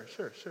times. Sure.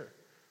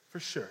 For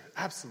sure,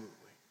 absolutely.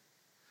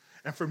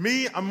 And for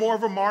me, I'm more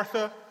of a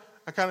Martha.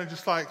 I kind of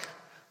just all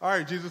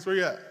right, Jesus, where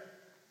you at?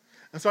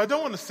 And so I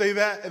don't want to say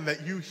that and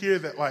that you hear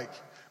that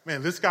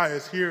man, this guy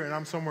is here and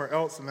I'm somewhere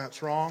else and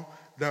that's wrong.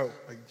 No,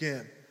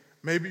 again,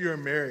 maybe you're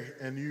married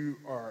and you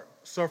are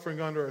suffering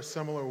under a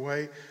similar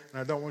way,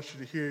 and I don't want you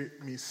to hear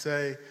me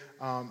say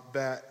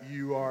that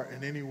you are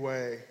in any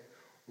way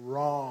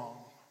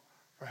wrong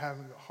for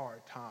having a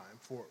hard time,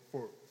 for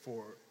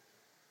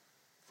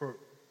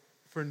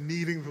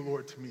needing the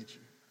Lord to meet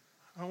you.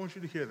 I don't want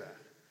you to hear that.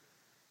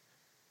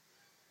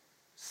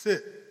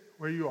 Sit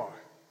where you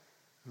are,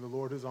 and the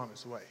Lord is on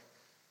his way.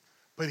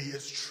 But he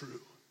is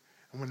true.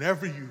 And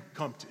whenever you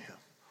come to him,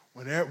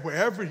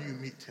 wherever you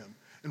meet him,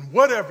 and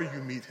whatever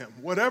you meet him,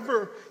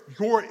 whatever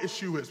your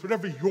issue is,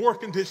 whatever your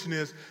condition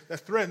is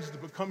that threatens to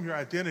become your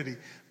identity,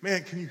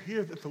 man, can you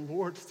hear that the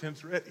Lord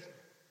stands ready?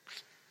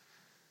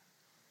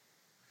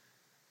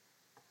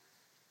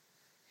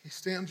 He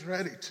stands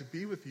ready to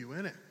be with you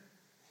in it.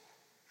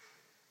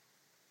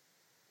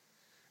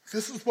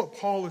 This is what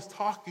Paul is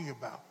talking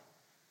about.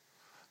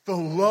 The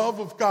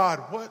love of God.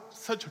 What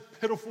such a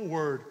pitiful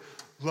word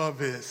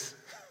love is.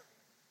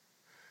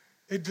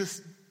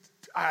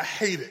 I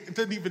hate it. It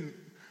doesn't even,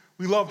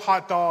 we love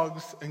hot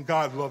dogs and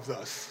God loves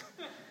us.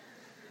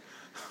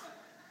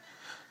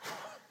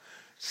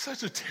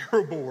 Such a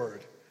terrible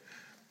word.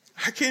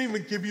 I can't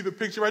even give you the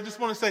picture. I just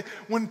want to say,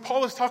 when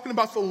Paul is talking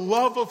about the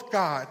love of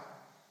God,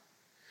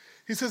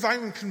 he says, I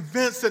am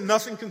convinced that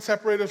nothing can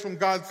separate us from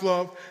God's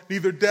love,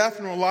 neither death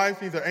nor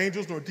life, neither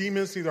angels nor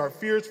demons, neither our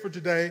fears for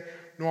today,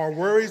 nor our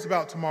worries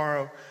about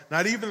tomorrow,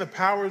 not even the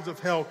powers of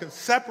hell can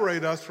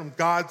separate us from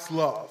God's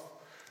love.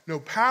 No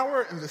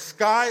power in the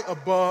sky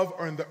above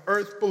or in the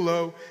earth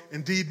below,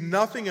 indeed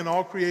nothing in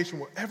all creation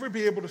will ever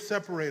be able to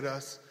separate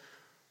us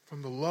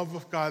from the love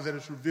of God that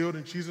is revealed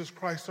in Jesus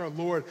Christ our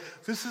Lord.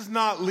 This is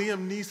not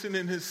Liam Neeson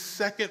in his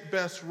second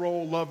best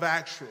role, Love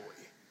Actually.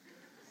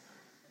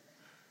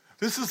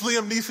 This is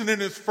Liam Neeson in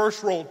his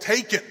first role,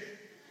 Taken.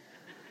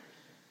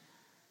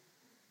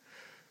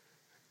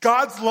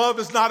 God's love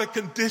is not a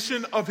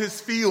condition of his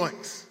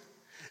feelings.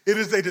 It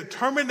is a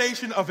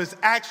determination of his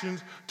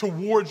actions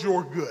towards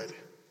your good.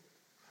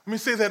 Let me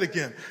say that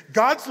again.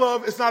 God's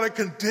love is not a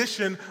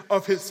condition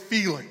of his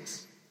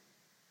feelings.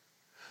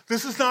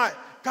 This is not,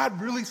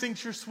 God really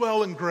thinks you're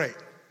swell and great.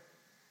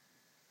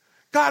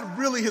 God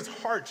really, his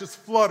heart just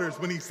flutters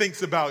when he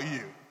thinks about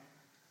you.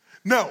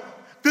 No,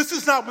 this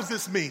is not what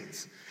this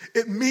means.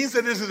 It means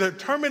that it is a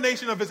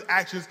determination of his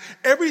actions.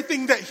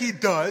 Everything that he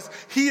does,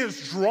 he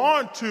is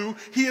drawn to,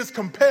 he is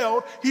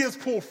compelled, he is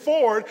pulled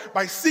forward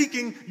by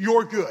seeking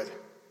your good.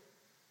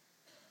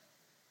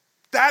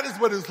 That is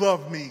what his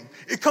love means.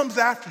 It comes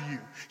after you.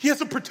 He has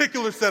a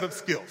particular set of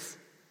skills.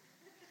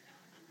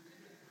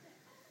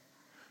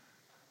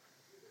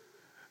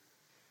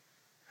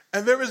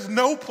 And there is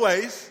no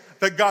place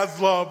that God's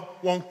love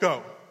won't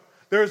go.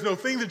 There is no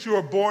thing that you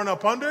are born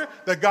up under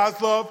that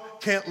God's love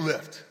can't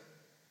lift.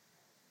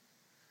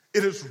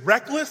 It is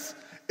reckless.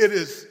 It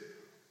is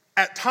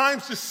at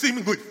times just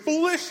seemingly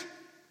foolish.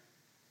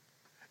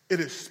 It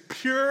is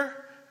pure.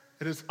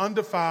 It is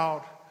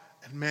undefiled.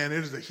 And man, it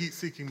is a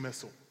heat-seeking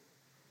missile.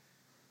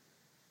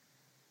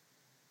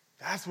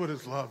 That's what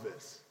his love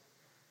is.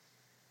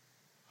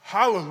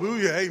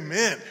 Hallelujah.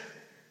 Amen.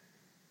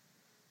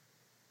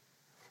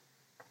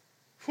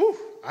 Whew,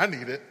 I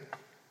need it.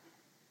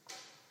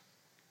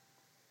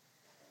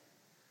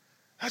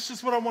 That's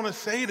just what I want to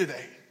say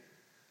today.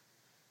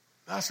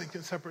 Nothing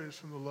can separate us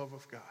from the love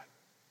of God.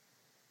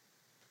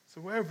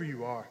 So wherever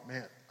you are,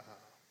 man,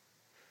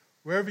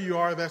 wherever you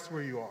are, that's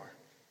where you are.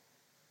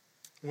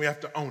 We have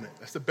to own it.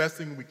 That's the best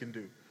thing we can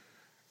do,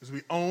 is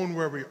we own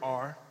where we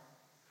are,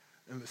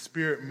 and the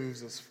Spirit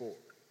moves us forward.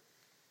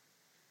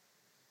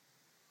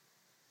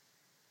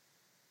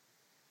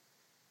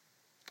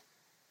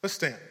 Let's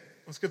stand.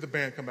 Let's get the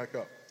band come back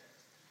up.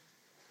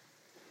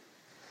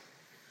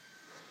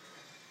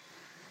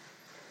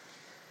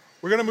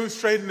 We're going to move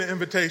straight into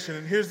invitation,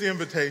 and here's the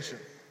invitation.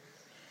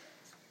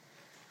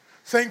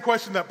 Same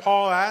question that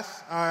Paul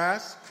asked, I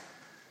asked,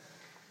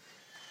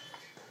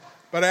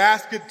 but I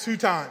asked it 2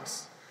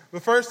 times. The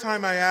first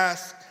time I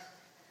asked,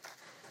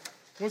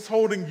 what's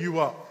holding you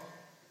up?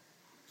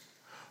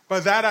 By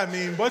that I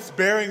mean, what's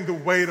bearing the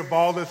weight of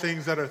all the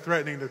things that are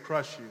threatening to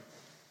crush you?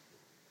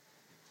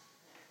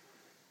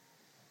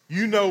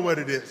 You know what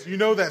it is. You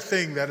know that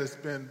thing that has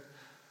been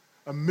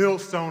a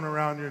millstone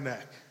around your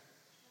neck.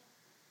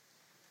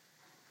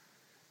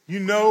 You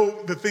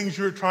know the things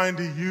you're trying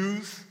to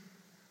use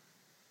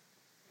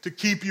to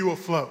keep you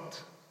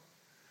afloat.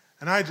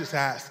 And I just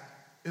ask,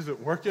 is it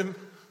working?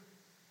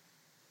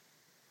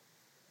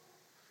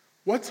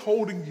 What's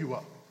holding you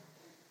up?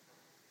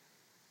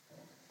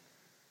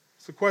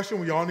 It's a question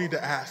we all need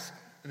to ask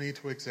and need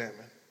to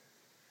examine.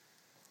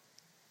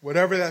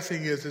 Whatever that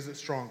thing is it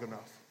strong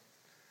enough?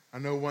 I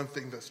know one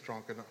thing that's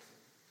strong enough.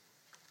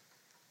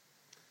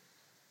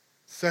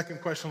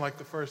 Second question, like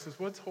the first, is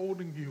what's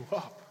holding you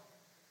up?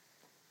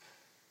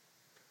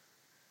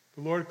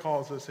 The Lord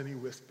calls us and he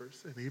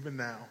whispers, and even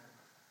now,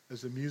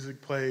 as the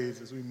music plays,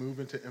 as we move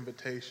into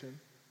invitation,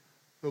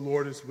 the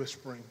Lord is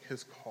whispering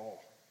his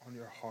call on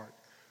your heart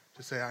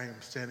to say, I am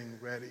standing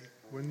ready.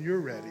 When you're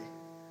ready,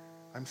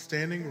 I'm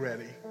standing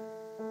ready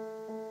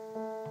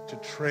to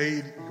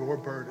trade your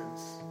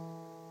burdens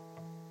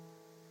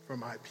for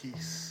my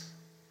peace.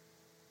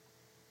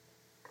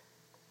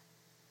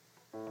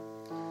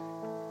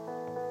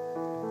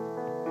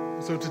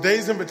 So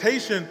today's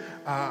invitation,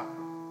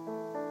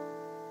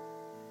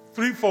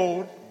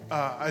 threefold.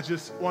 I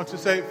just want to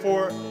say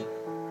for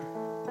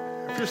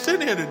If you're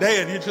sitting here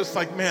today and you're just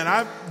like,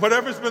 man,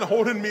 whatever's been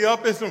holding me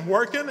up isn't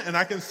working and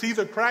I can see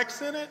the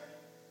cracks in it.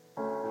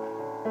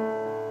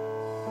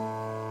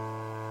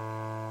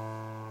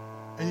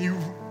 And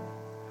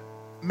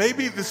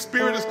maybe the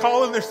Spirit is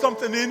calling, there's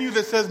something in you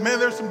that says, man,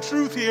 there's some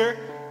truth here.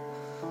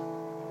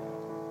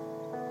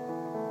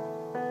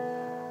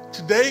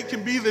 Today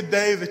can be the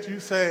day that you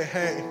say,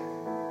 hey,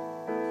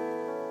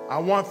 I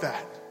want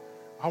that.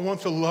 I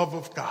want the love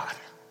of God.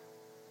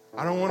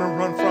 I don't want to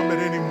run from it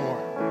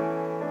anymore.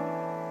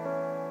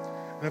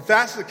 And if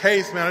that's the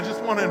case, man, I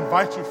just want to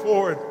invite you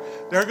forward.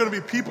 There are going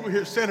to be people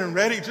here standing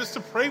ready just to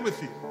pray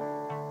with you.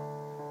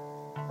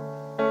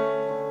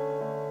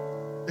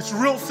 It's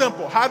real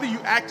simple. How do you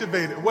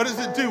activate it? What does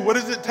it do? What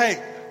does it take?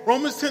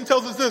 Romans 10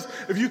 tells us this.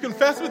 If you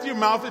confess with your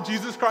mouth that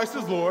Jesus Christ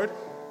is Lord,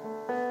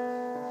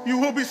 you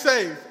will be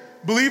saved.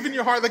 Believe in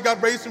your heart that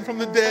God raised him from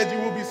the dead, you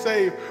will be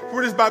saved.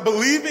 For it is by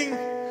believing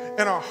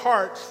in our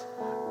hearts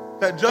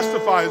that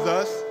justifies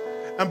us,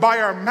 and by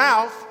our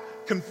mouth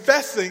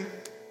confessing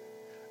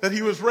that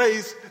he was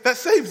raised, that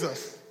saves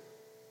us.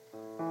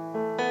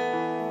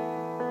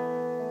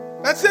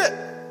 That's it.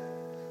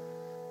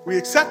 We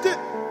accept it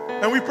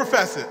and we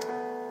profess it.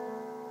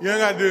 You don't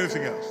got to do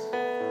anything else.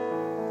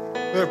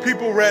 There are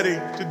people ready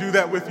to do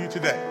that with you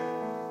today.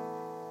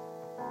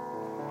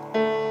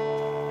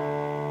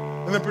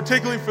 And then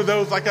particularly for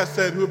those, like I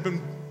said, who have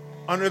been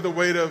under the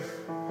weight of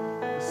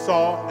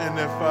assault, and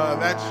if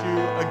that's you,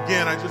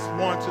 again, I just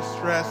want to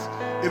stress,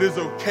 it is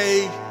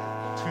okay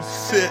to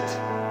sit.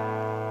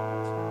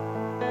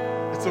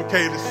 It's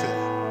okay to sit.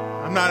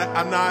 I'm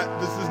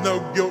not, this is no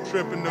guilt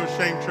trip and no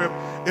shame trip.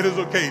 It is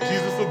okay.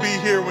 Jesus will be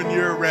here when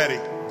you're ready.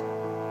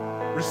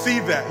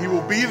 Receive that. He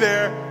will be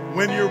there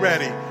when you're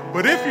ready.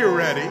 But if you're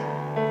ready,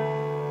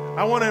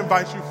 I want to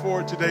invite you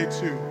forward today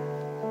too.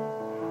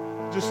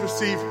 Just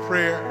receive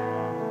prayer.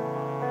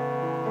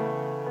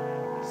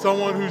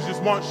 Someone who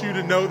just wants you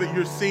to know that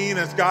you're seen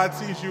as God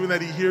sees you and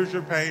that he hears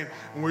your pain.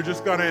 And we're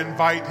just going to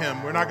invite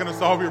him. We're not going to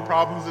solve your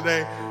problems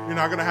today. You're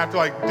not going to have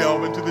to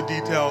delve into the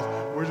details.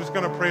 We're just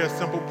going to pray a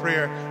simple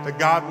prayer that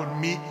God would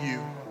meet you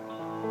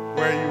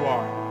where you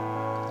are.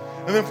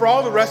 And then for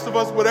all the rest of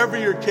us, whatever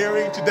you're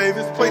carrying today,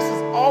 this place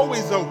is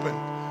always open.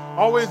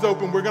 Always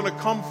open. We're going to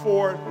come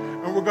forward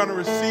and we're going to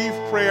receive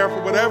prayer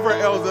for whatever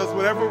ails us,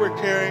 whatever we're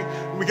carrying.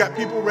 And we got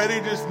people ready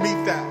to just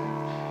meet that.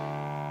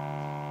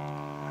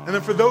 And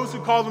then for those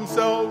who call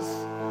themselves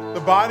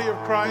the body of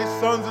Christ,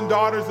 sons and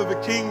daughters of the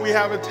King, we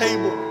have a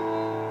table,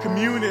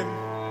 communion,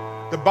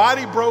 the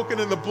body broken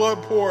and the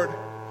blood poured.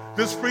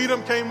 This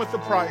freedom came with the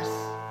price.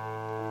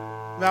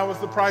 And that was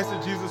the price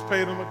that Jesus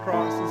paid on the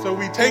cross. And so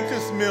we take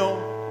this meal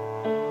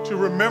to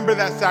remember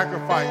that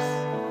sacrifice.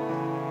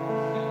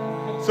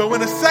 So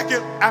in a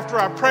second after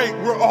I pray,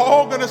 we're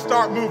all going to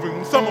start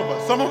moving. Some of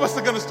us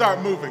are going to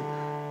start moving.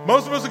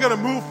 Most of us are going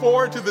to move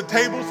forward to the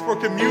tables for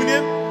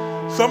communion.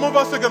 Some of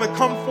us are going to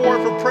come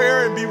forward for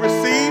prayer and be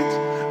received.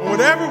 And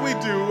whatever we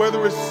do, whether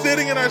we're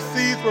sitting in our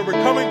seats, whether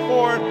we're coming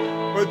forward,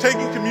 whether we're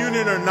taking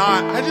communion or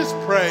not, I just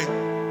pray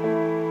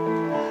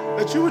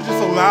that you would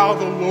just allow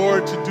the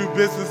Lord to do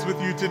business with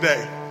you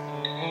today.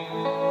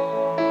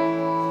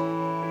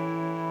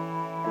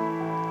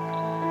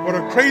 What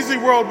a crazy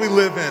world we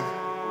live in.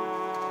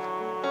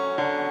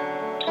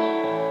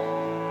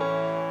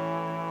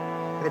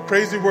 What a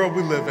crazy world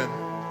we live in.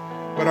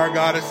 But our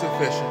God is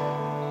sufficient.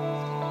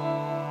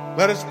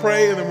 Let us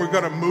pray, and then we're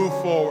going to move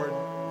forward.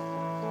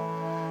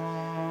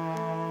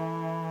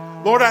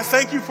 Lord, I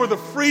thank you for the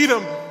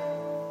freedom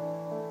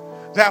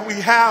that we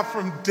have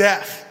from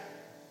death,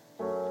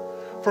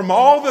 from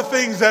all the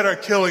things that are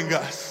killing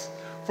us,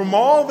 from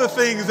all the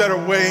things that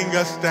are weighing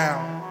us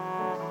down.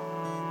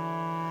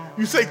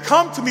 You say,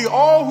 come to me,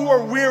 all who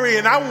are weary,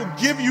 and I will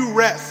give you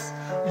rest.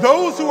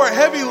 Those who are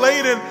heavy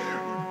laden,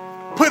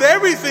 put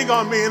everything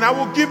on me, and I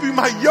will give you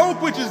my yoke,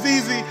 which is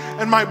easy,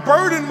 and my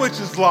burden, which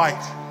is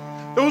light.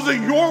 Those are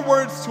your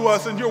words to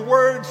us, and your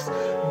words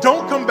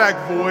don't come back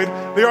void.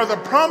 They are the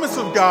promise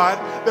of God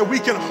that we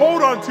can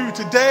hold on to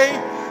today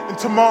and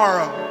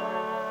tomorrow.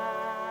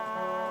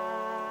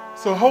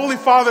 So, Holy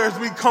Father, as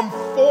we come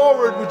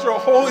forward with your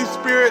Holy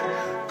Spirit,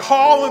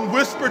 call and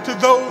whisper to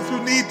those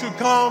who need to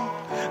come.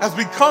 As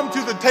we come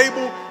to the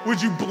table, would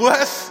you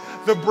bless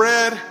the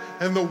bread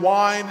and the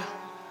wine,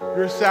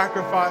 your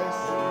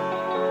sacrifice?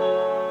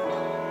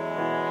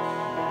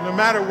 No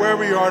matter where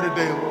we are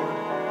today, Lord,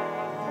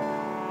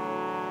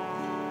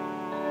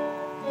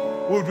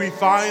 would we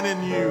find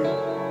in you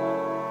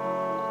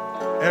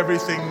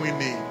everything we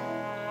need?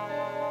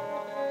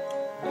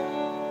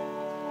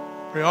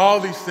 Pray all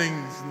these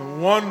things in the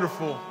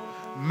wonderful,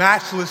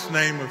 matchless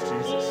name of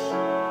Jesus.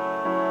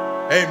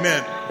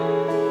 Amen.